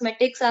in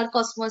cosmetics are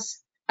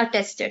Cosmos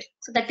attested.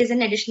 So that is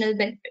an additional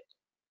benefit.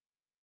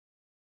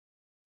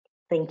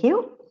 Thank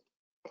you.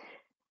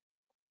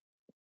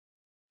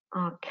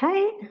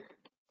 Okay,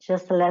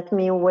 just let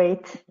me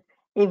wait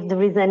if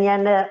there is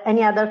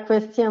any other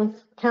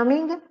questions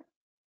coming.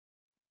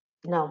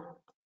 No,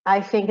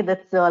 I think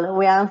that's all.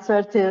 We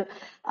answered to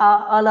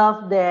all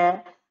of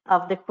the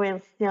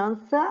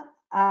questions.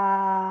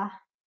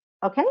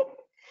 Okay,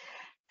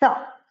 so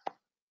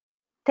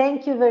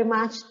thank you very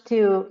much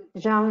to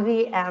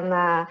Janvi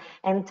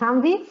and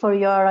Tanvi for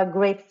your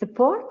great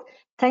support.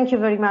 Thank you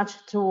very much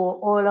to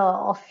all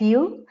of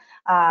you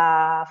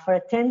for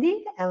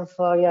attending and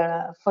for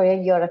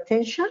your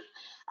attention.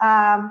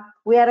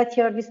 We are at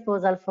your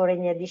disposal for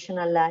any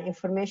additional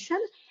information,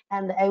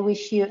 and I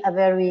wish you a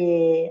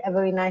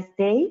very nice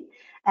day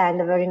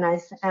and a very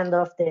nice end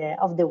of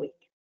the week.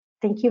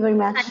 Thank you very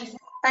much.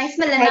 Thanks,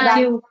 Milena. Thank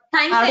you.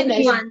 Thanks, Our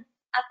everyone.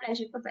 Our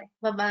pleasure. Bye-bye.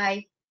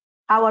 Bye-bye.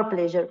 Our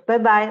pleasure.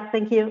 Bye-bye.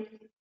 Thank you.